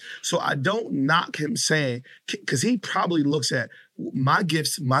physical gifts. So I don't knock him saying, because he probably looks at my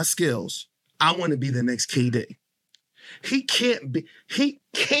gifts, my skills, I want to be the next KD. He can't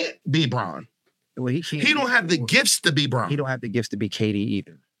be Bron. Well, he don't have the gifts to be Bron. He don't have the gifts to be KD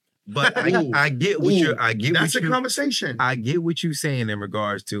either. But I get what that's a conversation. I get what you're saying in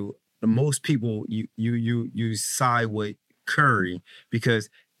regards to most people. You side with Curry because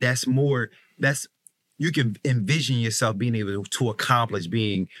you can envision yourself being able to accomplish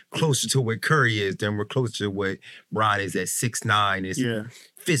being closer to what Curry is than we're closer to what Bron is at 6'9", is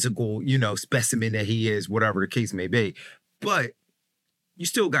physical, specimen that he is, whatever the case may be. But you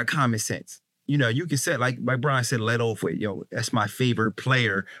still got common sense. You can say, like Bron said, let off with, that's my favorite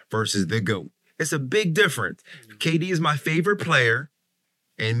player versus the GOAT. It's a big difference. KD is my favorite player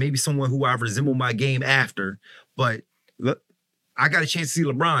and maybe someone who I resemble my game after. But look, I got a chance to see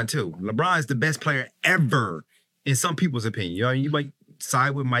LeBron too. LeBron is the best player ever in some people's opinion. You might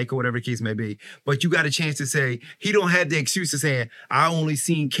side with Michael, whatever the case may be, but you got a chance to say, he don't have the excuse of saying, I only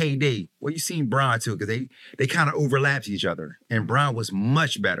seen KD. Well, you seen Bron too, because they kind of overlapped each other. And Bron was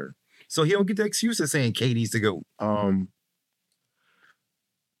much better. So he don't get the excuse of saying KD's the GOAT.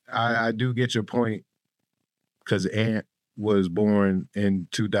 I do get your point because Ant was born in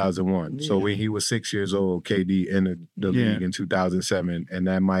 2001. Yeah. So when he was 6 years old, KD entered the league in 2007, and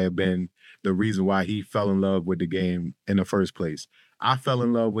that might have been the reason why he fell in love with the game in the first place. I fell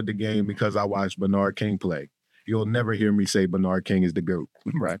in love with the game because I watched Bernard King play. You'll never hear me say Bernard King is the GOAT.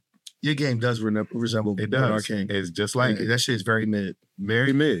 Right. Your game does resemble Bernard King. It's just like that shit is very mid.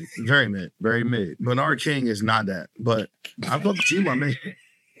 Very mid. Very mid. Very mid. Bernard King is not that, but I fuck with you, my man.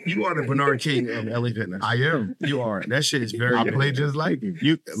 You are the Bernard King of LA Fitness. I am. You are. That shit is very. I play just like him.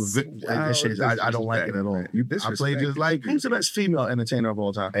 That shit is. I don't like it at all. I play just like him. Who's the best female entertainer of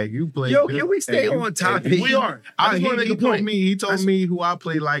all time? Hey, you play. Yo, can we stay on topic? We are. He told me who I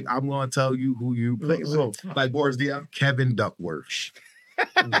play like. I'm gonna tell you who you play. Like Boris Diaw, Kevin Duckworth.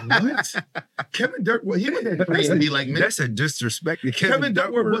 What? Kevin Durant, well, he wasn't 3-and-D like me. That's a disrespect. to Kevin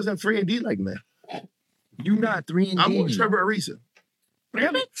Durant wasn't 3-and-D like me. You not 3-and-D. I'm on Trevor Ariza.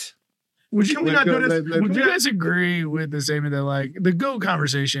 Damn it. Would you, Can we not do this? would you guys agree with the statement that like the GOAT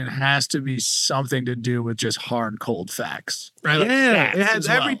conversation has to be something to do with just hard, cold facts? Right? Like Yeah, stats it has as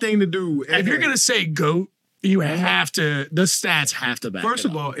well. everything to do. If you're gonna say GOAT, you have to. The stats have to back. First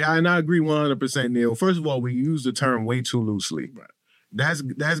it of up. all, and I agree 100%, Neil. First of all, we use the term way too loosely. Right. That's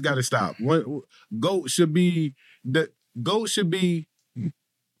got to stop. GOAT should be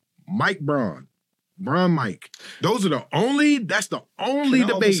Mike Braun. Braun Mike. Those are the only. That's the only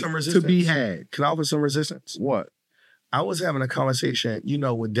Can I offer debate some to be resistance? had. Can I offer some resistance? What? I was having a conversation,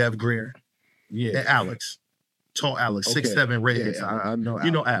 with Dev Greer Yeah. and Alex. Tall Alex, Okay. 6'7", redhead. Yeah, I know.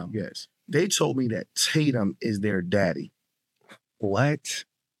 You know Al. Yes. They told me that Tatum is their daddy. What?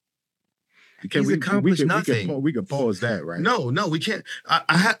 Can He's accomplished nothing. We can pause that, right? No, we can't.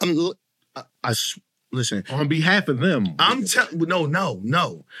 Listen. On behalf of them. I'm telling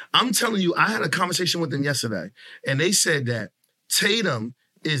no. I'm telling you, I had a conversation with them yesterday, and they said that Tatum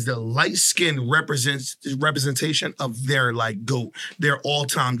is the light-skinned representation of their GOAT, their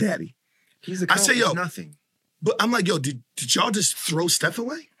all-time daddy. He's I say, accomplished nothing. But I'm like, yo, did y'all just throw Steph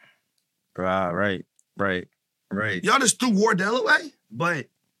away? Right. Y'all just threw Wardell away? But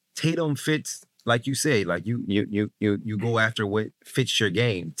Tatum fits, like you say, like you go after what fits your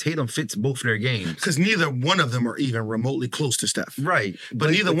game. Tatum fits both their games. Because neither one of them are even remotely close to Steph. Right. But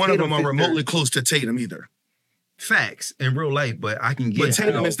neither one of Tatum them are fits their remotely close to Tatum either. facts in real life, but I can get But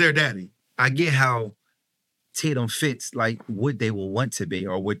Tatum how, is their daddy. I get how Tatum fits like what they will want to be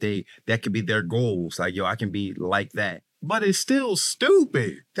or that could be their goals. Like, yo, I can be like that. But it's still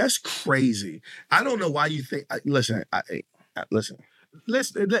stupid. That's crazy. I don't know why you think. Listen.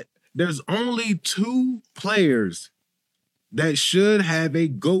 There's only 2 players that should have a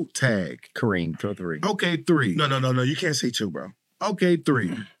GOAT tag. Kareem, 3. Okay, 3. No. You can't say 2, bro. Okay,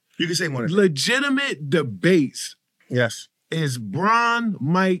 3. You can say one. Legitimate debates Yes. is Bron,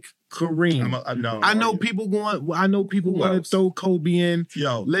 Mike, Kareem. I know people want to throw Kobe in.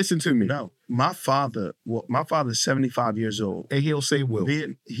 Yo, Listen to me. no. My father's 75 years old. And he'll say Will.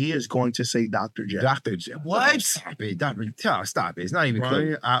 He is going to say Dr. J. Dr. J. What? Stop it. Stop it. It's not even close.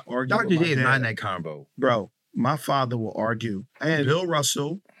 Brian, I argue Dr. with my J is dad. not in that combo. Bro, my father will argue. And Bill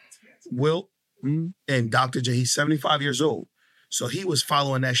Russell, Wilt, and Dr. J, he's 75 years old. So he was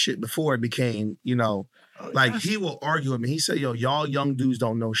following that shit before it became, he will argue with me. He said, yo, y'all young dudes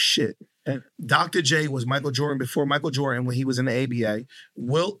don't know shit. And Dr. J was Michael Jordan before Michael Jordan when he was in the ABA.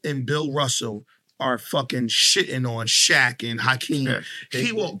 Wilt and Bill Russell are fucking shitting on Shaq and Hakeem.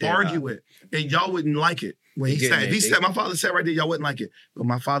 He will argue it, and y'all wouldn't like it. When he said, my father said right there, y'all wouldn't like it. But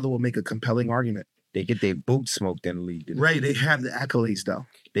my father will make a compelling argument. They get their boots smoked in the league. Right, they have the accolades, though.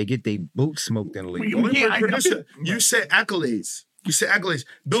 They get their boots smoked in the league. You said accolades.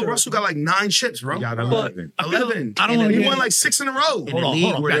 Bill Russell got like 9 chips, bro. He got 11. 11. I don't want to He get won like 6 in a row. In a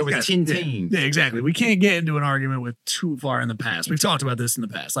league where there was 10 Yeah, teams. Yeah, exactly. We can't get into an argument with too far in the past. We've talked about this in the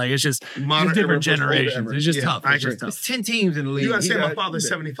past. Like it's just Modern it's different era versus old generations. era. It's just Yeah, tough. I It's just agree. tough. It's 10 teams in the league. You gotta He say my got- father's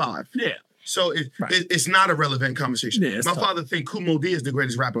 75. Yeah. So it's not a relevant conversation. Yeah, it's my tough. father think Kumo D is the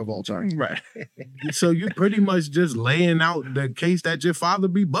greatest rapper of all time. Right. So you pretty much just laying out the case that your father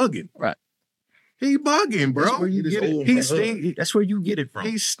be bugging. Right. He bugging, bro. That's where you get it. That's where you get it from.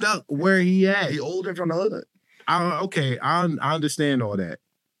 He's stuck where he at. He older from the hood. I understand all that.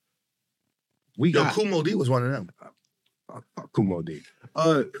 We Yo, got Kumo D was one of them. Kumo D.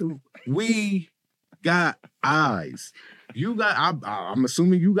 We got eyes. You got. I'm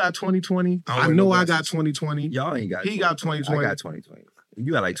assuming you got 2020. I I don't know know I glasses. got 2020. Y'all ain't got He got 2020. I got 2020.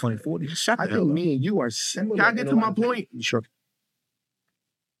 You got like 2040. Shut I the think hell up. me and you are similar. Can I get to my point? Sure.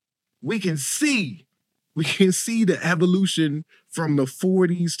 We can see the evolution from the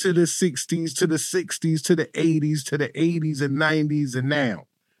 40s to the 60s to the 60s to the 80s to the 80s and 90s and now.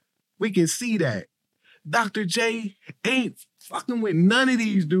 We can see that. Dr. J ain't fucking with none of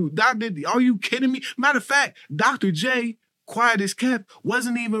these dudes. Are you kidding me? Matter of fact, Dr. J, quiet as kept,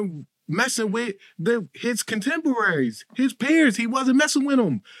 wasn't even messing with his contemporaries, his peers. He wasn't messing with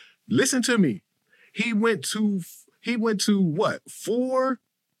them. Listen to me. He went to what? 4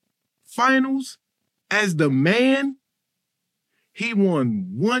 finals as the man. He won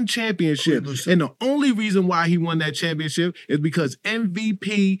 1 championship. And the only reason why he won that championship is because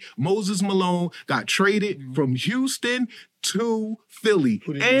MVP Moses Malone got traded from Houston to Philly.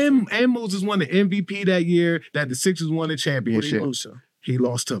 And Moses won the MVP that year that the Sixers won the championship. He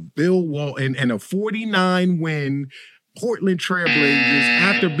lost to Bill Walton in a 49-win Portland Trailblazers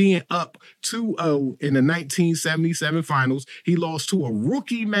after being up 2-0 in the 1977 finals. He lost to a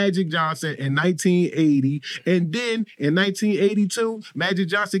rookie Magic Johnson in 1980. And then in 1982, Magic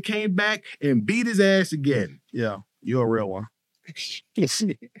Johnson came back and beat his ass again. Yeah, you're a real one.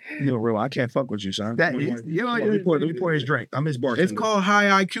 You're a real one. I can't fuck with you, son. That Let is- me pour his drink. I'm his bartender. It's called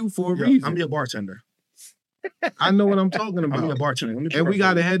high IQ for a Yeah, reason. I'm your bartender. I know what I'm talking I'm your about. bartender. Let me And we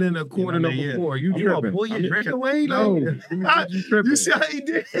got to it. head in a quarter Yeah, number yeah. 4. You You gonna tripping. pull your drink away? No. You tripping. You see how he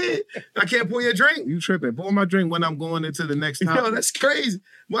did? I can't pour your drink. You tripping. Pour my drink when I'm going into the next time. Yo, that's crazy.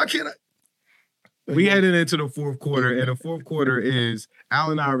 Why can't I? We headed into the fourth quarter, and the fourth quarter is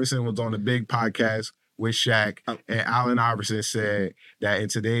Allen Iverson was on a big podcast with Shaq, and Allen Iverson said that in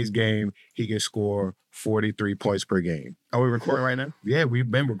today's game, he can score 43 points per game. Are we recording right now? Yeah, we've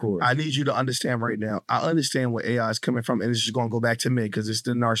been recording. I need you to understand right now. I understand where AI is coming from, and this is going to go back to me because it's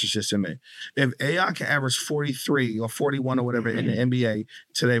the narcissist in me. If AI can average 43 or 41 or whatever in the NBA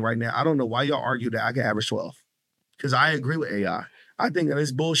today, right now, I don't know why y'all argue that I can average 12. Because I agree with AI. I think that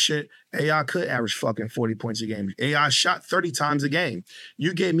it's bullshit. AI could average fucking 40 points a game. AI shot 30 times a game.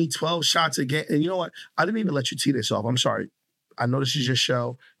 You gave me 12 shots a game. And you know what? I didn't even let you tee this off. I'm sorry. I know this is your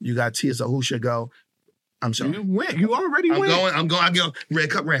show. You got tee, so who should go? I'm sorry. You went. You already I'm went. going. I go.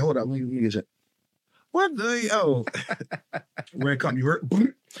 Red cup, red. Hold up. Let me get it. What the? Oh, Red cup. You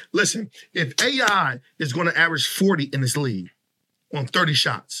heard? Listen, if AI is going to average 40 in this league on 30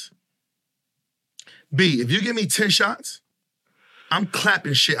 shots, B, if you give me 10 shots, I'm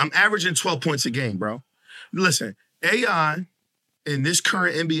clapping shit. I'm averaging 12 points a game, bro. Listen, AI in this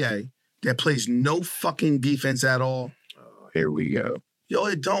current NBA that plays no fucking defense at all. here we go. Yo,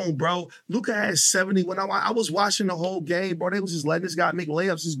 it don't, bro. Luka had 70. When I was watching the whole game, bro, they was just letting this guy make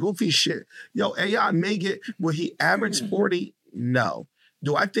layups, this goofy shit. Yo, AI make it where he averaged 40? No.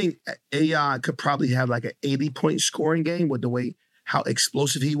 Do I think AI could probably have like an 80-point scoring game with the way how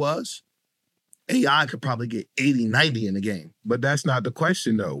explosive he was? AI could probably get 80, 90 in the game. But that's not the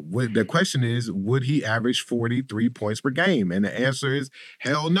question, though. The question is, would he average 43 points per game? And the answer is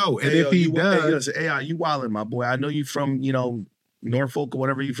hell no. And if he does, listen, AI, you wildin', my boy. I know you from, Norfolk or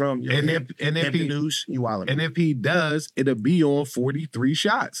whatever you from. and if Hampton he News, you wildin'. and if he does, it'll be on 43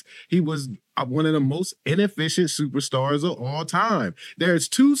 shots. He was one of the most inefficient superstars of all time. There's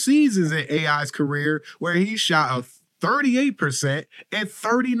 2 seasons in AI's career where he shot a 38% and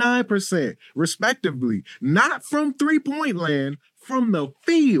 39%, respectively. Not from three-point land, from the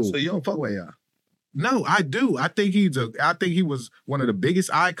field. So you don't fuck with AI. No, I do. I think he was one of the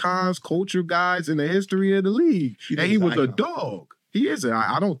biggest icons, culture guys in the history of the league. You think And he he's an was a icon? dog. He is.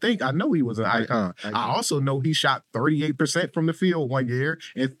 I know he was an icon. I also know he shot 38% from the field one year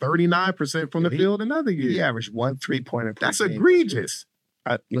and 39% from the He- field another year. He averaged 1 3-pointer per That's game. egregious.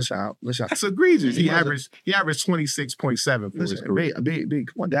 Listen. That's egregious. He He wasn't- averaged 26.7 for his Listen, career. B,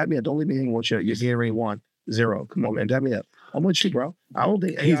 come on, dab me up. Don't leave me hanging with your Gatorade 1-0. Come on, man, dab me up. I'm with you, bro. I don't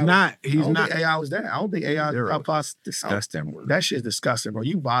think He's AI not. I He's don't not. think AI was that. I don't think AI Zero. top 5. Disgusting word. That shit's disgusting, bro.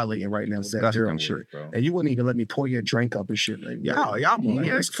 You violating right now with that Disgusting zero word, shit. bro. And you wouldn't even let me pour your drink up and shit. Like, Y'all, yeah,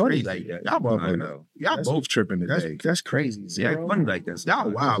 that's it's funny crazy. like that. Y'all, I know. y'all That's- both tripping today. That's crazy. Yeah, Zero. funny like that. Y'all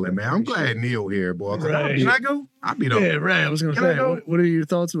wildin', man. I'm glad Neil here, boy. Right. Can I go? I'll be the Yeah, right. I was gonna Can I say, go? what are your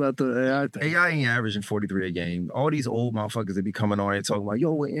thoughts about the AI thing? AI ain't averaging 43 a game. All these old motherfuckers that be coming on and talking about,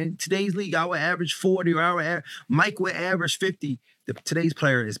 yo, in today's league, I would average 40 or Mike would average 50. Today's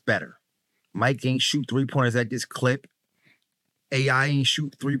player is better. Mike ain't shoot 3-pointers at this clip. AI ain't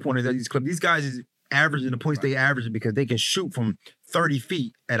shoot 3-pointers at this clip. These guys is averaging the points they averaging because they can shoot from 30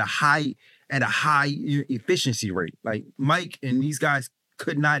 feet at a high efficiency rate. Like Mike and these guys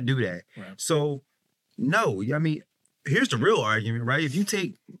could not do that. Right. So no, I mean, here's the real argument, right? If you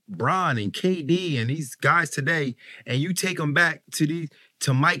take Bron and KD and these guys today, and you take them back to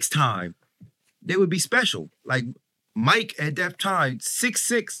Mike's time, they would be special. Like Mike at that time,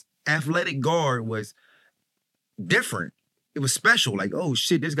 6'6", athletic guard was different. It was special. Like, oh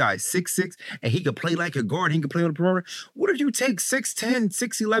shit, this guy is 6'6", and he could play like a guard. He could play on the perimeter. What if you take 6'10",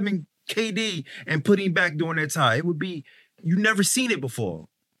 6'11" KD and put him back during that time? It would be, you never seen it before.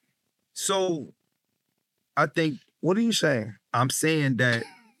 So I think What are you saying? I'm saying that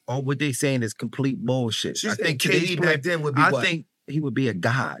all what they saying is complete bullshit. So I you think think today's KD player- back then would be I what? think he would be a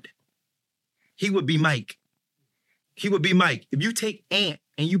god. He would be Mike. He would be Mike. If you take Ant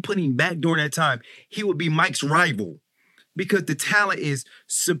and you put him back during that time, he would be Mike's rival because the talent is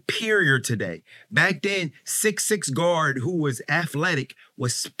superior today. Back then, 6'6" guard who was athletic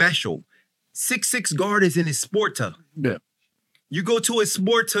was special. 6'6" guard is in his sporta. Yeah. You go to a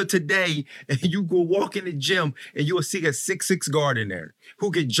Sporta today and you go walk in the gym and you will see a 6'6" guard in there who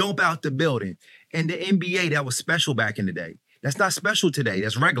can jump out the building. And the NBA, that was special back in the day. That's not special today.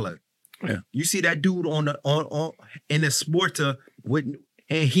 That's regular. Yeah. You see that dude on in the Sporta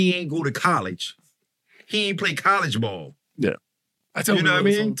and he ain't go to college. He ain't play college ball. Yeah. I tell You know people what I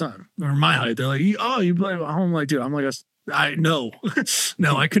this all mean? the time. Or my height. They're like, you play. I'm like, dude, I'm like, no,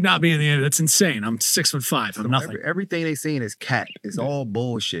 I could not be in the end. That's insane. I'm 6'5". I'm nothing. Everything they saying is cap. It's all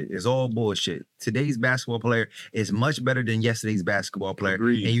bullshit. It's all bullshit. Today's basketball player is much better than yesterday's basketball player.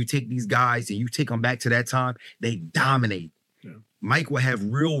 Agreed. And you take these guys and you take them back to that time, they dominate. Yeah. Mike will have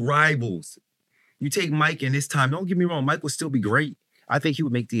real rivals. You take Mike in this time, don't get me wrong, Mike would still be great. I think he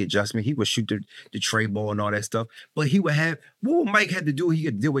would make the adjustment. He would shoot the tray ball and all that stuff. But he would have, what would Mike had to do? He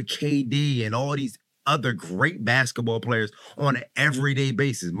could deal with KD and all these other great basketball players on an everyday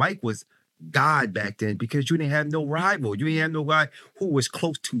basis. Mike was God back then because you didn't have no rival. You didn't have no guy who was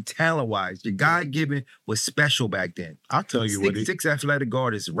close to talent-wise. Your God-given was special back then. I'll tell you what. Six athletic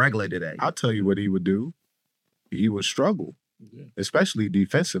guard is regular today. I'll tell you what he would do. He would struggle, especially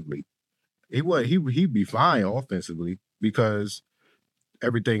defensively. He'd be fine offensively because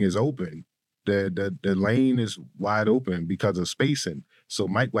everything is open. The lane is wide open because of spacing. So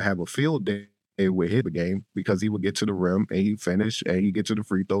Mike would have a field day with his game because he would get to the rim and he'd finish and he'd get to the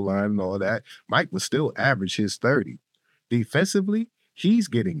free throw line and all that. Mike would still average his 30. Defensively, he's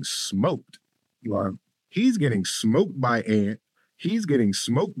getting smoked. He's getting smoked by Ant. He's getting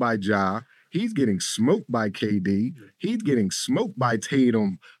smoked by Ja. He's getting smoked by KD. He's getting smoked by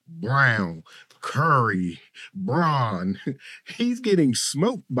Tatum, Brown, Curry, Braun. He's getting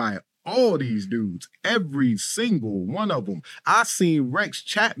smoked by all these dudes, every single one of them. I seen Rex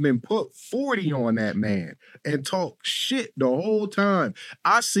Chapman put 40 on that man and talk shit the whole time.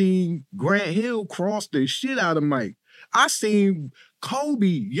 I seen Grant Hill cross the shit out of Mike. I seen Kobe,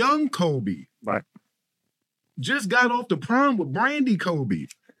 young Kobe. Right. Just got off the prom with Brandy Kobe.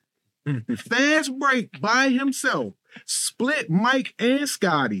 Fast break by himself. Split Mike and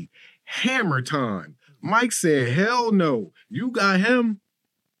Scotty. Hammer time. Mike said, hell no. You got him.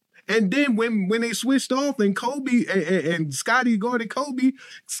 And then when they switched off and Kobe and Scotty guarded Kobe,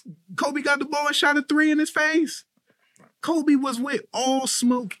 Kobe got the ball and shot a 3 in his face. Kobe was with all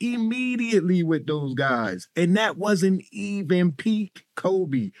smoke immediately with those guys. And that wasn't even peak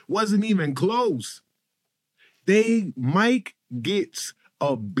Kobe. Wasn't even close. Mike gets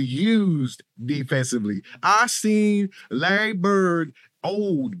abused defensively. I seen Larry Bird,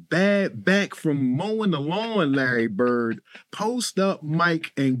 old, bad back from mowing the lawn, Larry Bird, post up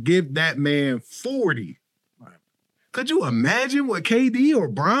Mike and give that man 40. Could you imagine what KD or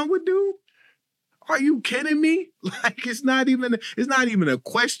Brown would do? Are you kidding me? Like it's not even a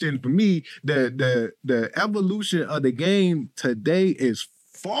question for me. The evolution of the game today is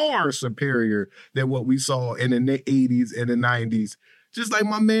far superior than what we saw in the 80s and the 90s. Just like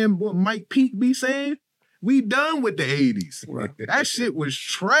my man Mike Peake be saying, we done with the 80s. That shit was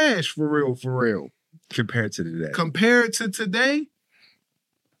trash for real. Compared to today. Compared to today,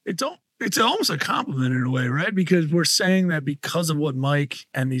 It's almost a compliment in a way, right? Because we're saying that because of what Mike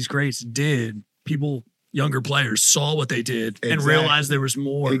and these greats did, younger players saw what they did and Exactly. realized there was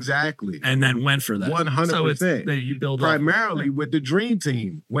more. exactly. And then went for that. 100%. So it's you build Primarily with the Dream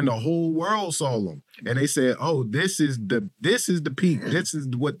Team, when the whole world saw them, and they said, "Oh, this is the peak. This is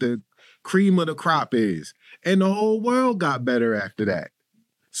what the cream of the crop is," and the whole world got better after that.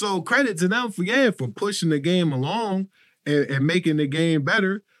 So credit to them for pushing the game along and making the game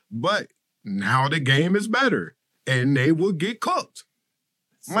better. But now the game is better, and they will get cooked.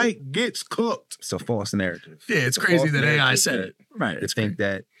 Mike gets cooked. It's a false narrative. Yeah, it's crazy that AI said it. Right. To think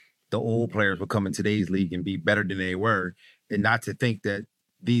that the old players will come in today's league and be better than they were, and not to think that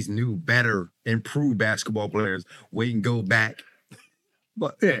these new, better, improved basketball players can go back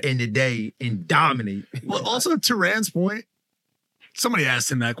in the day and dominate. Well, also to Rand's point, somebody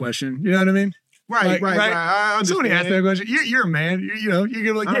asked him that question. You know what I mean? Right. I understand. Somebody asked that question. You're a man. You're gonna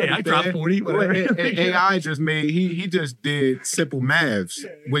be like, hey, I dropped 40. Whatever. AI just made he just did simple maths,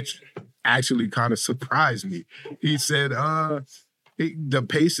 which actually kind of surprised me. He said, the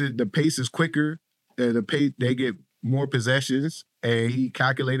pace is quicker. They get more possessions, and he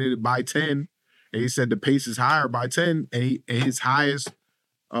calculated it by 10. And he said the pace is higher by 10, and his highest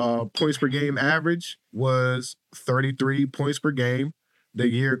points per game average was 33 points per game. The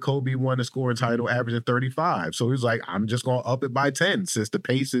year Kobe won the scoring title, averaging 35. So he was like, I'm just going to up it by 10. Since the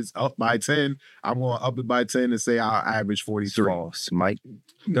pace is up by 10, I'm going to up it by 10 and say I'll average 43. False, Mike.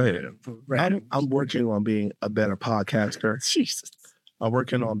 Go ahead. I'm working on being a better podcaster. Jesus. I'm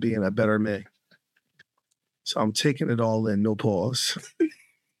working on being a better man. So I'm taking it all in, no pause.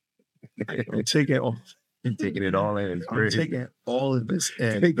 I'm taking it all. You're taking it all in. It's I'm crazy. taking all of this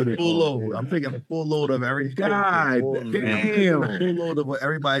in. Taking it Full all load. I'm taking a full load of everything. God Full damn. load of what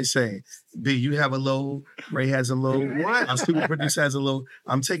everybody's saying. B, you have a load. Ray has a load. What? Our super producer has a load.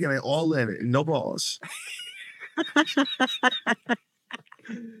 I'm taking it all in. No pause.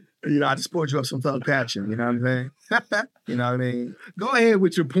 You know, I just poured you up some Thug Passion. You know what I'm saying? You know what I mean? Go ahead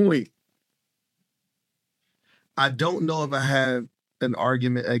with your point. I don't know if I have an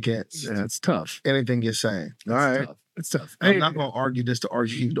argument against Yeah, it's tough. anything you're saying. All right. It's tough. I'm Hey, not going to argue just to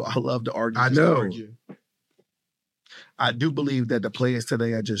argue. I love to argue. I just to know. argue. I do believe that the players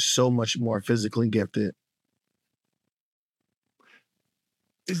today are just so much more physically gifted.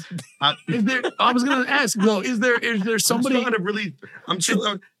 is there? I was gonna ask though. Is there somebody? I'm trying to really,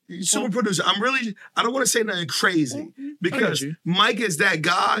 super producer. I don't want to say nothing crazy because you. Mike is that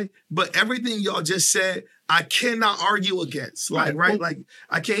guy, but everything y'all just said, I cannot argue against. Like, right? Like,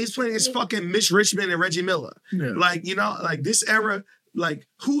 I can't. He's playing his fucking Mitch Richmond and Reggie Miller. Yeah. Like, you know, like this era, like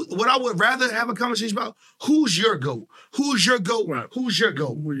what I would rather have a conversation about, who's your GOAT? Who's your GOAT? Right. Who's your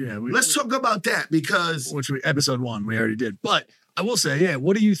GOAT? Let's talk about that because which episode 1 we already did. But I will say, yeah,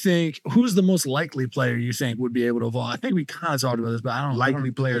 what do you think? Who's the most likely player you think would be able to evolve? I think we kind of talked about this, but I don't Likely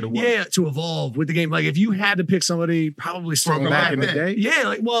player to what? Yeah, to evolve with the game. Like if you had to pick somebody, probably still From Back alive. in the then. day? Yeah,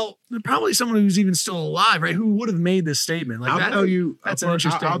 like probably someone who's even still alive, right? Who would have made this statement? Like I'll that- tell you. that's I'll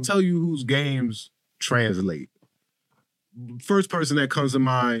interesting. tell you whose games translate. First person that comes to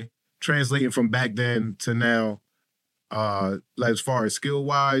mind, translating from back then to now, as far as skill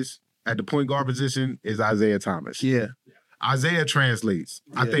wise, at the point guard position, is Isaiah Thomas. yeah, Isaiah translates.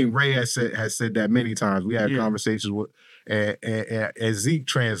 I Yeah. think Ray has said that many times. We had Yeah. conversations with, and Zeke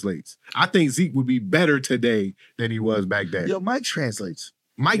translates. I think Zeke would be better today than he was back then. yo, Mike translates.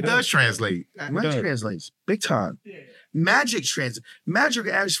 Mike does translate. Mike translates big time. Magic translates. Magic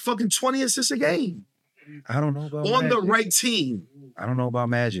averaged fucking 20 assists a game I don't know about on the Magic. right team. I don't know about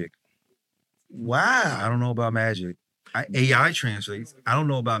Magic. Wow. I don't know about Magic. AI translates. I don't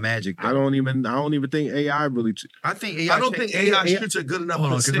know about Magic. I don't even think AI really. I think AI. I don't think AI shoots are good enough.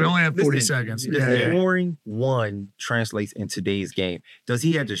 Hold on, because we only have 40 seconds. The scoring one translates in today's game. Does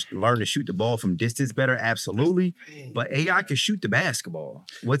he have to learn to shoot the ball from distance better? Absolutely. But AI can shoot the basketball.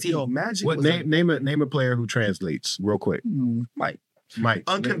 What's he? Yo, Magic What was name a player who translates real quick? Mike. Mike.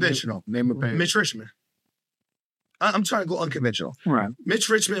 unconventional. Name a player. Mitch Richmond. I'm trying to go unconventional. Right. Mitch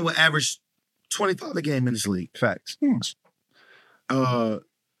Richmond would average 25 a game in this league. Facts. The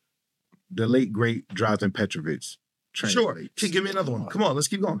late great Drazen Petrovic. Sure. translates. Give me another one. Come on, let's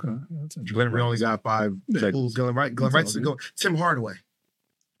keep going. Okay, that's interesting. Glenn We only got 5 Ooh, seconds. Glenn Wright. Glenn Wright's go. Tim Hardaway.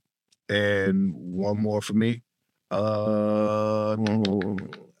 And one more for me.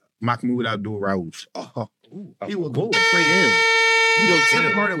 Mahmoud Abdul Rauf. Oh, he would go. Him. Yo,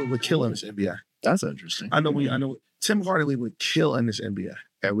 Tim Hardaway would kill in this NBA. That's interesting. I know. Tim Hardaway would kill in this NBA.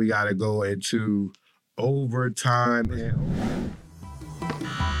 And we got to go into overtime. And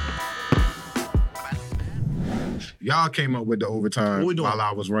y'all came up with the overtime What we doing? while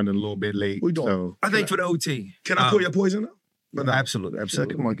I was running a little bit late. What we doing? So I think for the OT. Can I pour your poison now? But absolutely, So,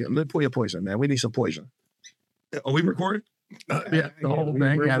 absolutely. come on, let's pour your poison, man. We need some poison. Are we recording? Yeah, the whole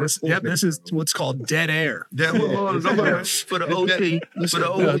thing. Yeah, this is what's called dead air. Yeah, For the OT, Listen, for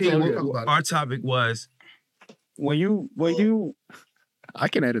the OT, we'll talk about it. our topic was when you I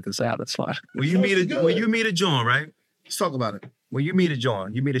can edit this out. That's fine. when you meet a John, right? Let's talk about it. When you meet a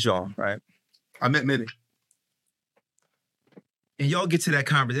John, right? I met Minnie. And y'all get to that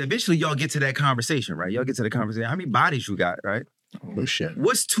conversation. Eventually, y'all get to that conversation, right? Y'all get to the conversation. How many bodies you got, right? Oh shit.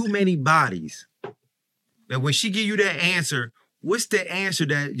 What's too many bodies? That when she give you that answer, what's the answer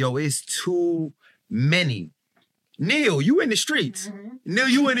that, yo, it's too many? Neil, you in the streets. Neil,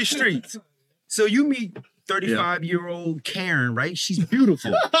 you in the streets. So you meet 35-year-old Karen, right? She's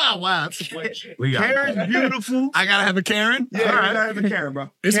beautiful. Wow. we got Karen's beautiful. I gotta have a Karen. Yeah, All right. I have a Karen, bro.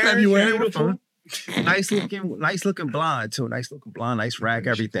 It's Karen's February. We're beautiful. fine. Nice looking blonde too. Nice looking blonde, nice rack,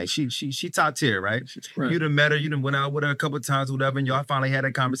 everything. She top tier, right? Right. You done met her, you done went out with her a couple of times, whatever, and y'all finally had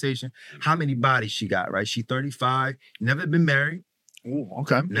that conversation. How many bodies she got, right? She 35, never been married, Ooh,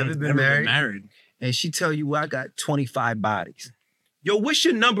 okay. Never been married. and she tell you, well, I got 25 bodies. Yo, what's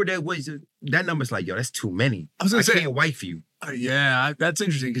your number that number's like, yo, that's too many. I was gonna say- can't wife you. Yeah, that's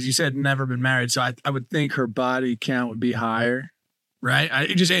interesting because you said never been married, so I would think her body count would be higher, right?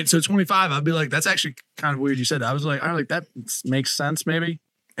 So 25. I'd be like, that's actually kind of weird. You said that. I was like, that makes sense, maybe.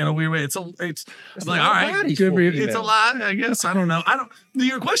 in a weird way. It's I'm like, all right, bodies could for be, a it's a female. lot. I guess I don't know.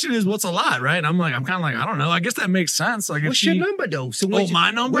 Your question is what's a lot, right? I'm kind of like I don't know. I guess that makes sense. Like if What's she, your number though? So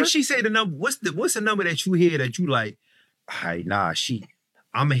my number? What she say the number? What's the number that you hear that you like? Hey, nah,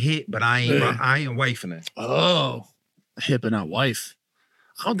 I'm a hit, but I ain't wifing her. Oh, hip and not wife.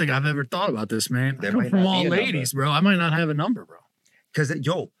 I don't think I've ever thought about this, man. I That come might from not all be a ladies, bro. I might not have a number, bro. Cause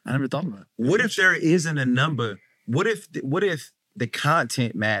yo, I never thought about it. what if there isn't a number? What if the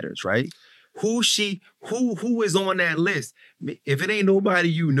content matters, right? Who is on that list? If it ain't nobody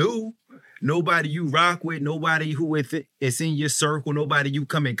you knew, nobody you rock with, nobody who it's in your circle, nobody you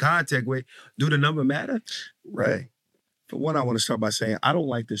come in contact with, do the number matter? Right. For one, I want to start by saying I don't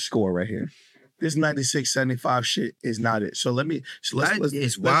like this score right here. This 96-75 shit is not it. So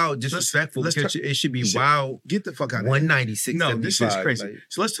It's wild, disrespectful. Because it should be wild. Get the fuck out of here. 196. No, this is crazy. Like,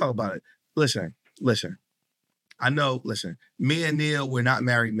 So let's talk about it. Listen. I know, me and Neil, we're not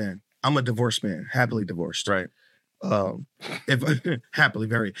married men. I'm a divorced man, happily divorced. right. If happily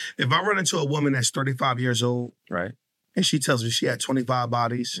very. If I run into a woman that's 35 years old Right. and she tells me she had 25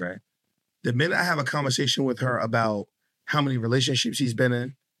 bodies, Right. the minute I have a conversation with her about how many relationships she's been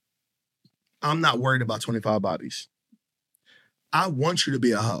in, I'm not worried about 25 bodies. I want you to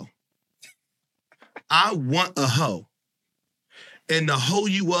be a hoe. I want a hoe. And the hoe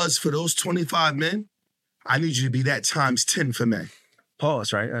you was for those 25 men, I need you to be that times 10 for men.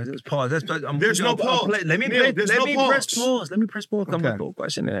 Pause, right? Just pause. There's no pause. Let me Neil, there's no press pause. pause. Let me press pause. I'm Okay. gonna throw a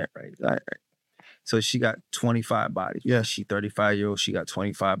question in there, right? All right. So she got 25 bodies. Yeah. She 35-year-old. She got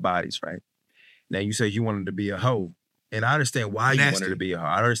 25 bodies, right? Now you say you wanted to be a hoe. And I understand why you Nasty. wanted to be a hoe.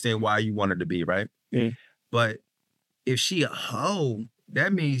 I understand why you wanted to be, right? Yeah. But if she a hoe,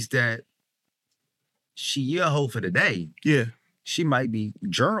 that means that she your hoe for the day. Yeah. She might be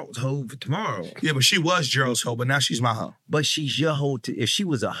Gerald's hoe for tomorrow. Yeah, but she was Gerald's hoe, but now she's my hoe. But she's your hoe. If she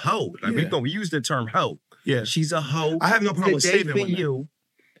was a hoe, like Yeah. we use the term hoe. Yeah. She's a hoe. I have no problem with today saving for women. you.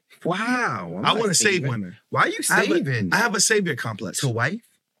 Wow. I'm I not want to save saving. women. Why are you saving? I have a savior complex. to wife?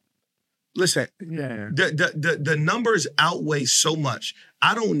 Listen, Yeah. the numbers outweigh so much.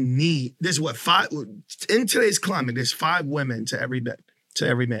 I don't need. There's what 5 in today's climate. There's 5 women to every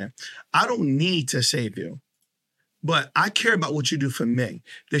man. I don't need to save you, but I care about what you do for me.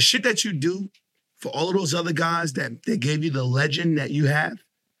 The shit that you do for all of those other guys that they gave you the legend that you have,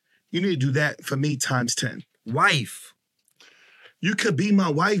 you need to do that for me times 10. Wife. You could be my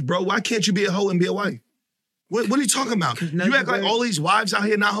wife, bro. Why can't you be a hoe and be a wife? What are you talking about? 'Cause now You you act like worry- all these wives out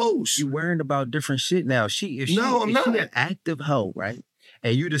here not hoes. You worrying about different shit now. No, I'm if she not. an active hoe, right?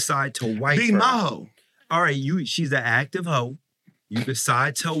 And you decide to wife Be her. my hoe. All right, she's an active hoe. You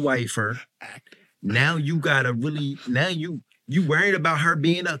decide to wife her. Now you gotta really you worried about her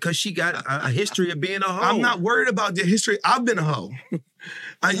being because she got a history of being a hoe. I'm not worried about the history. I've been a hoe.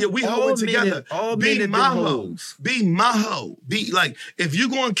 We All hoeing men- together. all Be men have my been hoe. hoes. Be my hoe. Be like, if you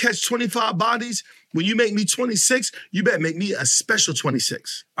going to catch 25 bodies, when you make me 26, you better make me a special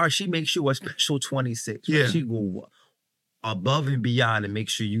 26. Or she makes you a special 26. Yeah. She go above and beyond and make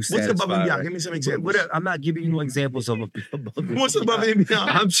sure you What's satisfied. above and beyond? right? Give me some examples. I'm not giving you no examples of above and What's above and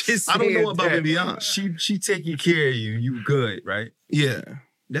beyond? I'm just I don't know saying above that and beyond. She taking care of you. You good, right? Yeah.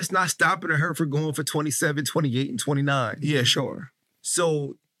 That's not stopping her from going for 27, 28, and 29. Yeah, sure.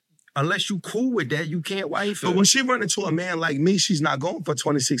 So unless you cool with that, you can't wife her. But when she run into a man like me, she's not going for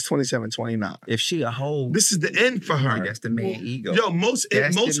 26, 27, 29. If she a hoe, This is the end for her. that's the man ego. Yo, most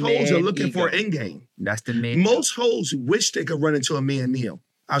That's hoes the are man looking for an ego. end game. That's the man. Most hoes wish they could run into a me and Neil.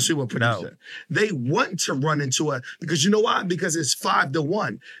 I'll see what producer. No. They want to run into a because you know why? Because it's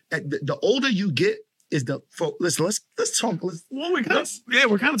 5-1. The older you get, is the listen. Let's talk. Well, we're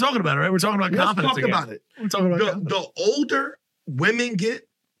kind of talking about it, right? We're talking about Let's confidence. talk again. about it. We're talking about confidence. The older women get,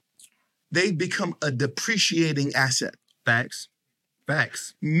 they become a depreciating asset. Facts.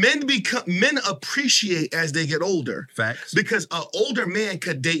 Men appreciate as they get older. Facts. Because an older man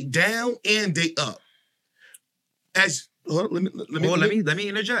could date down and date up. Let me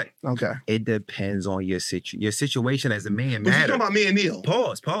interject. Okay. It depends on your situation as a man But you matters. talking about me and Neil.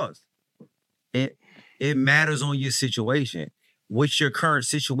 Pause. It matters on your situation. What your current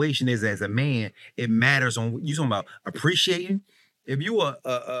situation is as a man, it matters on you talking about appreciating. If you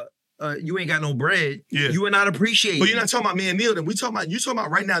you ain't got no bread, Yeah. you are not appreciating. But you're not talking about me and Neil. Then you talking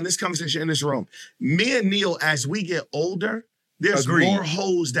about right now in this conversation in this room. Me and Neil, as we get older, there's Agreed. more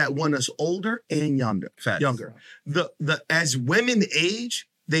hoes that want us older and younger. Facts. Younger. As women age,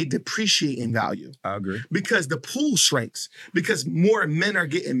 they depreciate in value. I agree. Because the pool shrinks, because more men are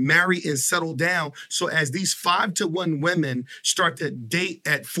getting married and settled down. So as these 5-to-1 women start to date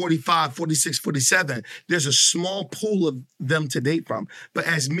at 45, 46, 47, there's a small pool of them to date from. But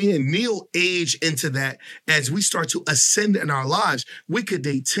as me and Neil age into that, as we start to ascend in our lives, we could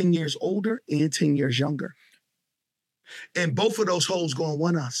date 10 years older and 10 years younger. And both of those hoes gonna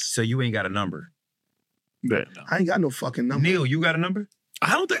want us. So you ain't got a number. But I ain't got no fucking number. Neil, you got a number?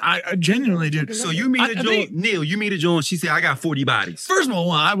 I don't think I genuinely do. So you meet a I Joan, think- Neil, you meet a Joan, she said, I got 40 bodies. First of all,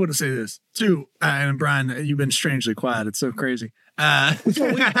 one, I want to say this. Two, and Brian, you've been strangely quiet. It's so crazy.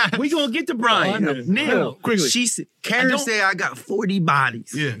 We gonna get to Brian. Oh, I know. Neil, Quickly. she said, Karen don't- said I got 40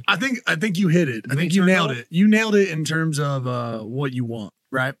 bodies. Yeah. I think you hit it. I think you nailed it. You nailed it in terms of what you want,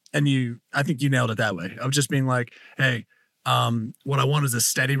 right? And I think you nailed it that way. Of just being like, hey, what I want is a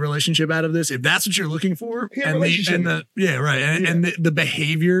steady relationship out of this. If that's what you're looking for, Yeah, and relationship. the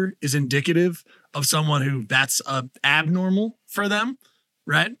behavior is indicative of someone who that's abnormal for them,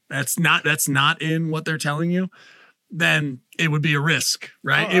 right? That's not in what they're telling you. Then it would be a risk,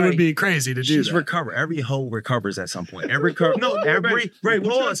 right? All It would right. be crazy to do She's that. recover. Every hoe recovers at some point. Every Right.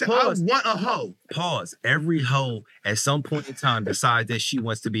 pause. I want a hoe. Pause. Every hoe at some point in time decides that she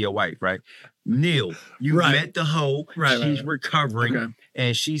wants to be a wife, right? Neil, you Right. met the hoe. Right, She's right. recovering, Okay.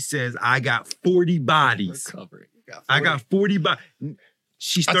 and she says, "I got 40 bodies. Recovery. I got 40 bodies."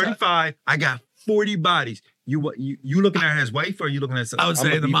 She's 35. I got 40 bodies. You looking at her as wife, or you looking at? I would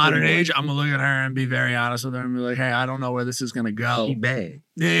say in the modern age, I'm gonna look at her and be very honest with her and be like, "Hey, I don't know where this is gonna go." She bad.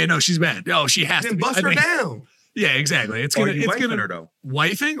 Yeah, no, she's bad. Oh, she has Then to be. bust I her think- down. Yeah, exactly. It's Are gonna, you it's wifing gonna her though?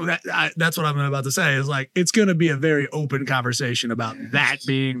 wifing. That's what I'm about to say. Is like it's gonna be a very open conversation about that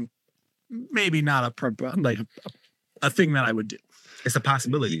being maybe not a thing that I would do. It's a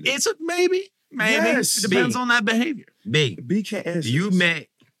possibility. Though. It's a maybe. Yes, It depends big. on that behavior. Big. B can't answer. You this. met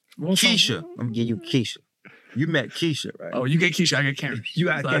Well, Keisha. I'm gonna give you Keisha. You met Keisha, right? Oh, you get Keisha, I get Karen. You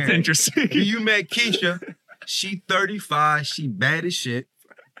got That's Karen. interesting. You met Keisha. She 35. She bad as shit.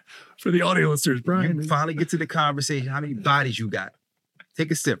 For the audio listeners, Brian. You finally get to the conversation. How many bodies you got?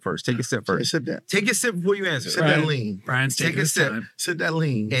 Take a sip first. Take a sip Hey, first. Sit that. Take a sip before you answer. Sit Right. that lean. Brian's Take taking a his sip. time. Sit that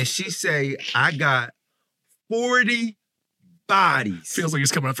lean. And she say, I got 40 bodies. Feels like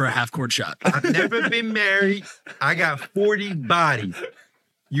he's coming up for a half-court shot. I've never been married. I got 40 bodies.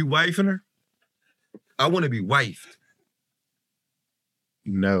 You wifing her? I want to be wifed.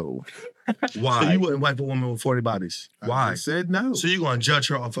 No. Why? So you wouldn't wipe a woman with 40 bodies. Why? I said no. So you're gonna judge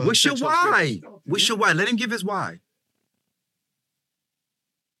her off of What's your sexual why? appearance. What's your why? Let him give his why.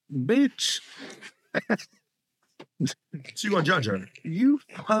 Bitch, So you're gonna judge her. you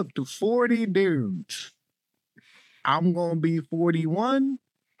fucked 40 dudes. I'm gonna be 41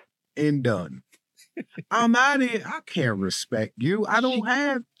 and done. I'm out of here. I can't respect you. I don't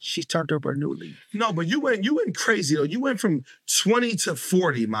have. She's turned up her new leaf. No, but you went crazy though. You went from 20 to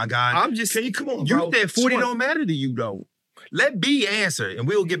 40, my guy. I'm just Can you come on, You bro? said 40 20. don't matter to you though. Let B answer and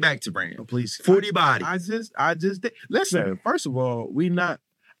we'll get back to Brandon. Oh, please. 40 bodies. I just did. Listen, first of all,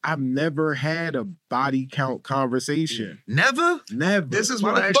 I've never had a body count conversation. Never? Never. This is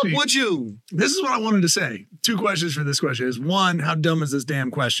Why what the I fuck actually. would you? This is what I wanted to say. Two questions for this question is one, how dumb is this damn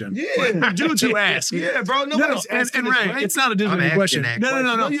question? Yeah. Do to ask. Yeah, bro. No, Nobody's and asking this, Ray, right? it's not a I'm difficult asking question. that No,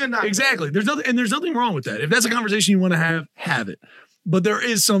 question. No, you're not. Exactly. There's nothing wrong with that. If that's a conversation you want to have it. But there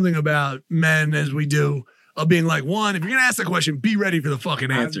is something about men, as we do, of being like, one, if you're gonna ask the question, be ready for the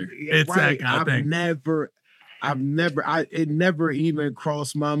fucking answer. It's that kind of thing. It never even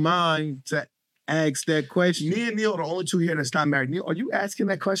crossed my mind to ask that question. Me and Neil are the only two here that's not married. Neil, are you asking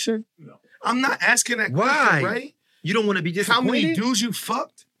that question? No. I'm not asking that Why? question, right? You don't want to be How disappointed? many dudes you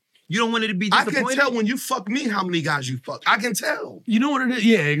fucked? You don't want it to be I disappointed? can tell when you fuck me how many guys you fucked. I can tell. You know what it is?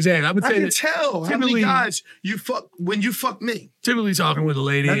 Yeah, exactly. I would I say can that tell how many typically- guys you fuck when you fuck me. typically talking with a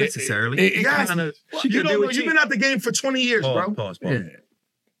lady. Not necessarily. It Yes. kind of. She You could don't do know. it You've cheap. been out the game for 20 years, bro. Pause. Yeah.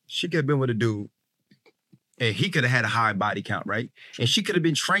 She could have been with a dude and he could have had a high body count, right? And she could have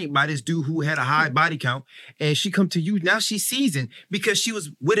been trained by this dude who had a high body count. And she come to you, now she's seasoned because she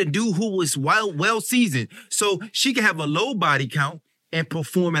was with a dude who was well seasoned. So she could have a low body count and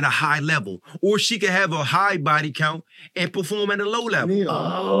perform at a high level. Or she could have a high body count and perform at a low level. Neil,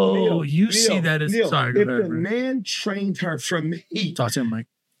 Oh, you see Neil, that as Neil, sorry. Go if ahead, the Ray. man trained her from me, Talk to him, Mike.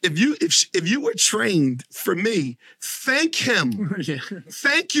 if you were trained for me, thank him. Yeah.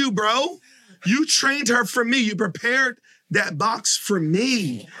 Thank you, bro. You trained her for me. You prepared that box for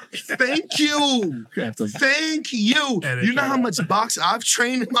me. Thank you. You have to- Thank you. Edit You know that how out. much box I've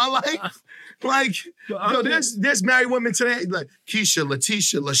trained in my life? Like, yo, there's married women today, like Keisha,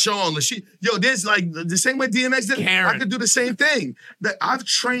 Letitia, LaShawn, Yo, there's like the same way DMX did. Karen. I could do the same thing. That I've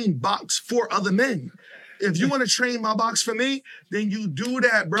trained box for other men. If you want to train my box for me, then you do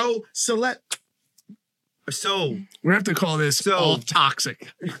that, bro. Select. So We have to call this all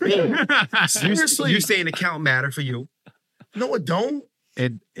toxic. Seriously. you're saying the count matter for you? No, it don't.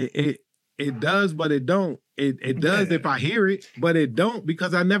 It does, but it don't. It does if I hear it, but it don't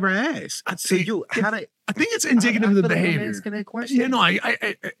because I never asked. So you how do I think it's indicative of the behavior. asking that question? Yeah, no,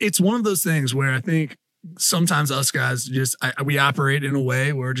 I it's one of those things where I think sometimes us guys just we operate in a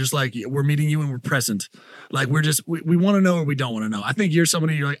way where just like we're meeting you and we're present. Like we're just we want to know or we don't want to know. I think you're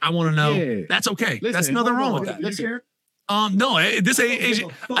somebody you're like I want to know. Yeah. That's okay. Listen, That's nothing wrong with that. Let's hear. No, this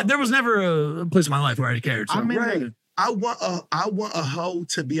ain't. There was never a place in my life where I cared. So. I mean, Right. I want a hoe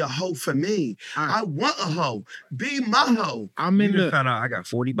to be a hoe for me. I want a hoe. Be my hoe. I'm in You the. found out I got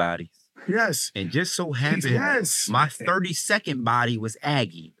 40 bodies. Yes. And just so happened, Yes. my 32nd body was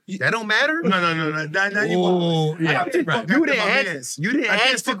Aggie. That don't matter? No. Now you Oh, yeah, I right. You didn't my ask, mans. you didn't I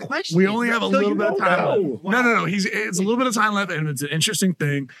can't ask the fuck- question. We only have a So little you bit of don't time know. left. No. It's a little bit of time left, and it's an interesting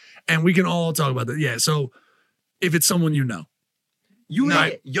thing, and we can all talk about that. Yeah. So if it's someone you know,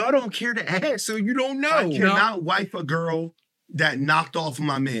 Y'all don't care to ask, so you don't know. I cannot wife a girl that knocked off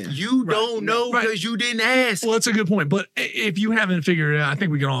my man. You don't know Right. because you didn't ask. well, that's a good point. But if you haven't figured it out, I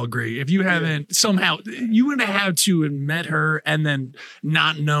think we can all agree. If you haven't somehow, you wouldn't have to have met her and then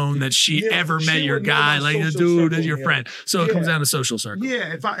not known that she Yeah, ever she met your would know guy, my like the social dude circle, is your yeah. friend. So it Yeah. comes down to social circle.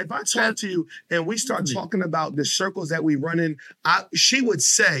 Yeah, if I talk to you and we start talking about the circles that we run in, she would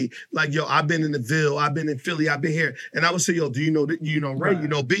say like, "Yo, I've been in the Ville, I've been in Philly, I've been here," and I would say, "Yo, do you know that? You know Ray, you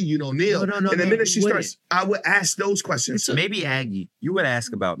know B, you know Neil?" No, and the minute she you starts, I would ask those questions Maybe Aggie, you would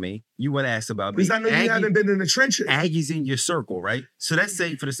ask about me. You would ask about me. because I know you haven't been in the trenches. Aggie's in your circle, right? So let's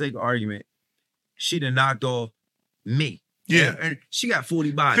say, for the sake of argument, she done knocked off me. Yeah. And she got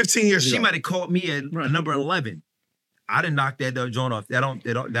 40 bodies. 15 years She ago. might have called me at number 11. I didn't knock that joint off. That don't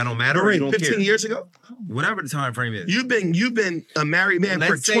matter. Ray, You don't 15 care. years ago, Whatever the time frame is. you've been a married man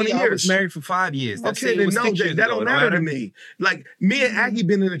Let's for say 20 I years. was married for 5 years. Let's say Okay, it then was no, 6 years that ago. don't matter to me. Like me and Aggie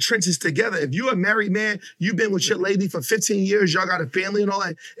been in the trenches together. If you're a married man, you've been with your lady for 15 years, y'all got a family and all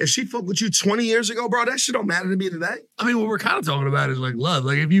that. If she fucked with you 20 years ago, bro, that shit don't matter to me today. I mean, what we're kind of talking about is like love.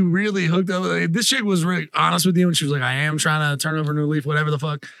 Like, if you really hooked up, like, this chick was really honest with you, and she was like, "I am trying to turn over a new leaf, whatever the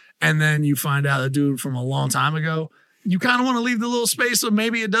fuck," and then you find out a dude from a long time ago. You kind of want to leave the little space so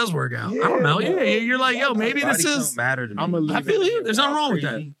maybe it does work out. I don't know. Yeah, you're like, yo, maybe this Bodies is. don't matter to me. I'm gonna I leave feel it. you. There's nothing wrong with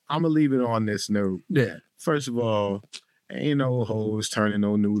that. I'm gonna leave it on this note. Yeah. First of all, ain't no hoes turning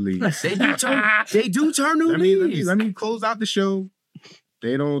no new leaves. They do turn new leaves. Let me close out the show.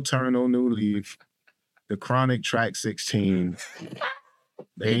 They don't turn no new leaf. The Chronic Track 16.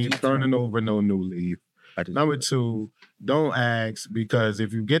 They ain't turning over no new leaf. Number two, don't ask because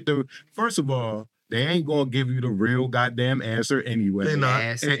if you get the first of all, they ain't gonna give you the real goddamn answer anyway. They not.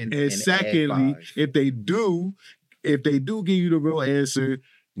 Ass And, and secondly, advise. if they do give you the real answer,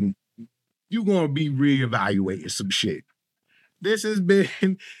 you're gonna be reevaluating some shit. This has been.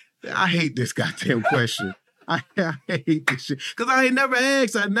 I hate this goddamn question. I hate this shit because I ain't never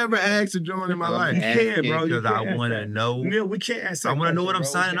asked. I never asked to join in my life. You can't, bro. You Because I can't. want to know. Neil, we can't ask that I want to know what I'm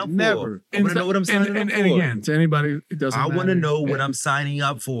question, bro. signing up for. Never. I want to know what I'm signing up and for. again, to anybody, it doesn't. I want to matter. know what I'm signing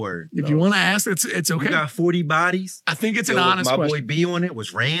up for. If you want to ask, it's We okay. got 40 bodies. I think it's an Yo, was honest my question. boy B on it?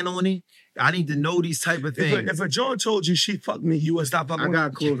 Was Rand on it? I need to know these type of things. If a John told you she fucked me, you would stop fucking I with her.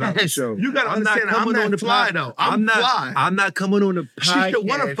 gotta close out the Yes. show. You gotta I'm not understand, I'm coming not on the fly pod- though. I'm not. fly. I'm not coming on the She podcast. should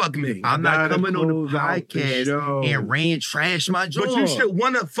want to fuck me. I'm not Gotta coming on the close out the podcast show. and Rand trash my job. But you should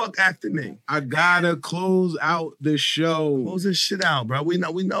want to fuck after me. I gotta close out the show. Close this shit out, bro. We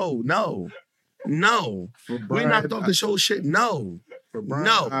know. No. For We Brian- knocked off the show shit. No. For Brian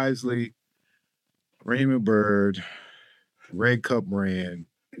No. Isley, Raymond Bird, Red Cup Rand,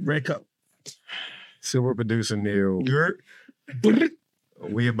 Red Cup. Silver Producer Neil. You're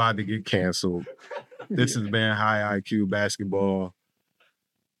We about to get canceled. This has been High IQ Basketball,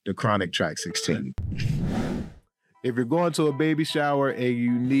 the Chronic Track 16. If you're going to a baby shower and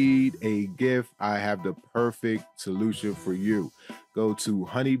you need a gift, I have the perfect solution for you. Go to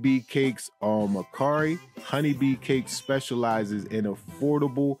Honeybee Cakes on Macari. Honeybee Cakes specializes in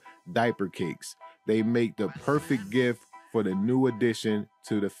affordable diaper cakes. They make the perfect gift for the new addition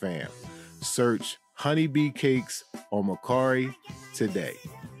to the fam. Search Honeybee Cakes on Macari today.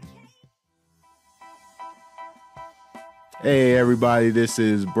 Hey everybody, this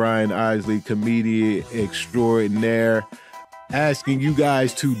is Brian Isley, comedian extraordinaire, asking you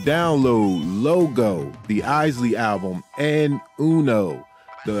guys to download Logo, the Isley album, and Uno,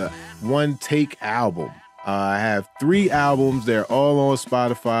 the One Take album. I have 3 albums. They're all on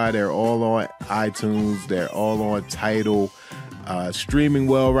Spotify. They're all on iTunes. They're all on Tidal. Streaming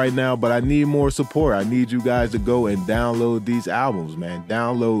well right now, but I need more support. I need you guys to go and download these albums, man.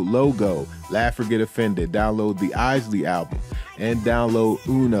 Download Logo, Laugh or Get Offended. Download the Isley album and download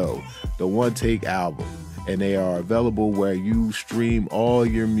Uno, the One Take album. And they are available where you stream all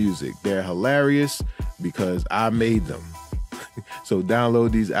your music. They're hilarious because I made them. So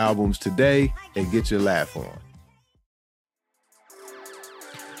download these albums today and get your laugh on.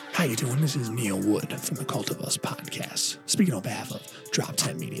 How you doing? This is Neil Wood from the Cult of Us podcast, speaking on behalf of Drop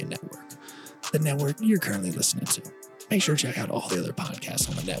 10 Media Network, the network you're currently listening to. Make sure to check out all the other podcasts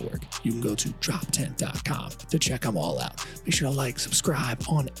on the network. You can go to drop10.com to check them all out. Make sure to like, subscribe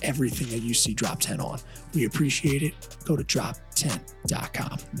on everything that you see Drop 10 on. We appreciate it. Go to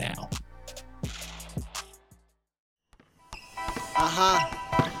drop10.com now.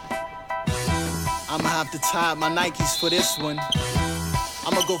 I'ma have to tie up my Nikes for this one.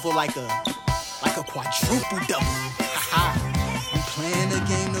 I'ma go for like a quadruple double. We playing the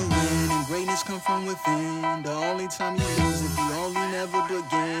game to win, and greatness come from within. The only time you lose it, the only never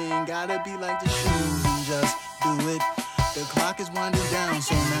begin. Gotta be like the shoes and just do it. The clock is winding down,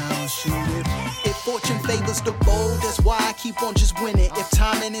 so now shoot it. If fortune favors the bold, that's why I keep on just winning. If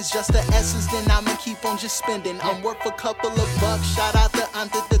timing is just the essence, then I'ma keep on just spending. I'm worth a couple of bucks, shout out to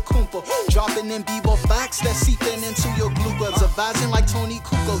Antetokounmpo. Dropping in b-ball facts that's seeping into your glue buds. Advising like Tony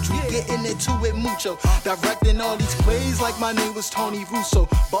Kukoc, Drew getting into it mucho. Directing all these plays like my name was Tony Russo.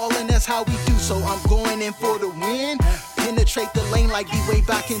 Ballin', that's how we do, so I'm going in for the win. Penetrate the lane like we way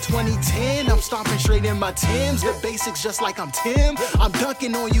back in 2010. I'm stomping straight in my Timbs. The basics just like I'm Tim. I'm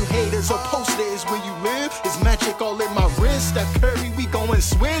dunking on you haters. A poster is where you live. It's magic all in my wrist. Steph Curry, we going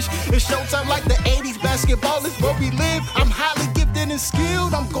swish. It's showtime like the 80s. Basketball is where we live. I'm highly gifted and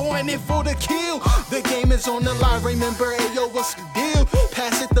skilled. I'm going in for the kill. The game is on the line. Remember, ayo, what's the deal?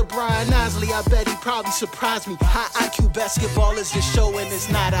 Pass it to Brian Isley. I bet he probably surprised me. High IQ basketball is just showing it's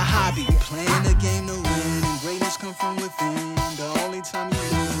not a hobby. Playing the game to win, and greatness come from within. The only time you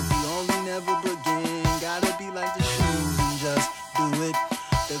lose it, the only never begin. Gotta be like the shoes and just do it.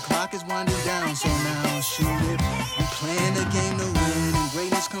 The clock is winding down, so now shoot it. We playing the game to win, and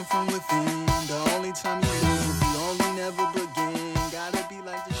greatness come from within. The only time you lose it, the only never begin. Gotta be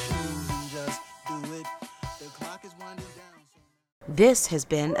like the shoes and just do it. The clock is winding down. This has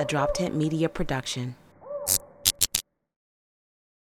been a Drop Tent Media production.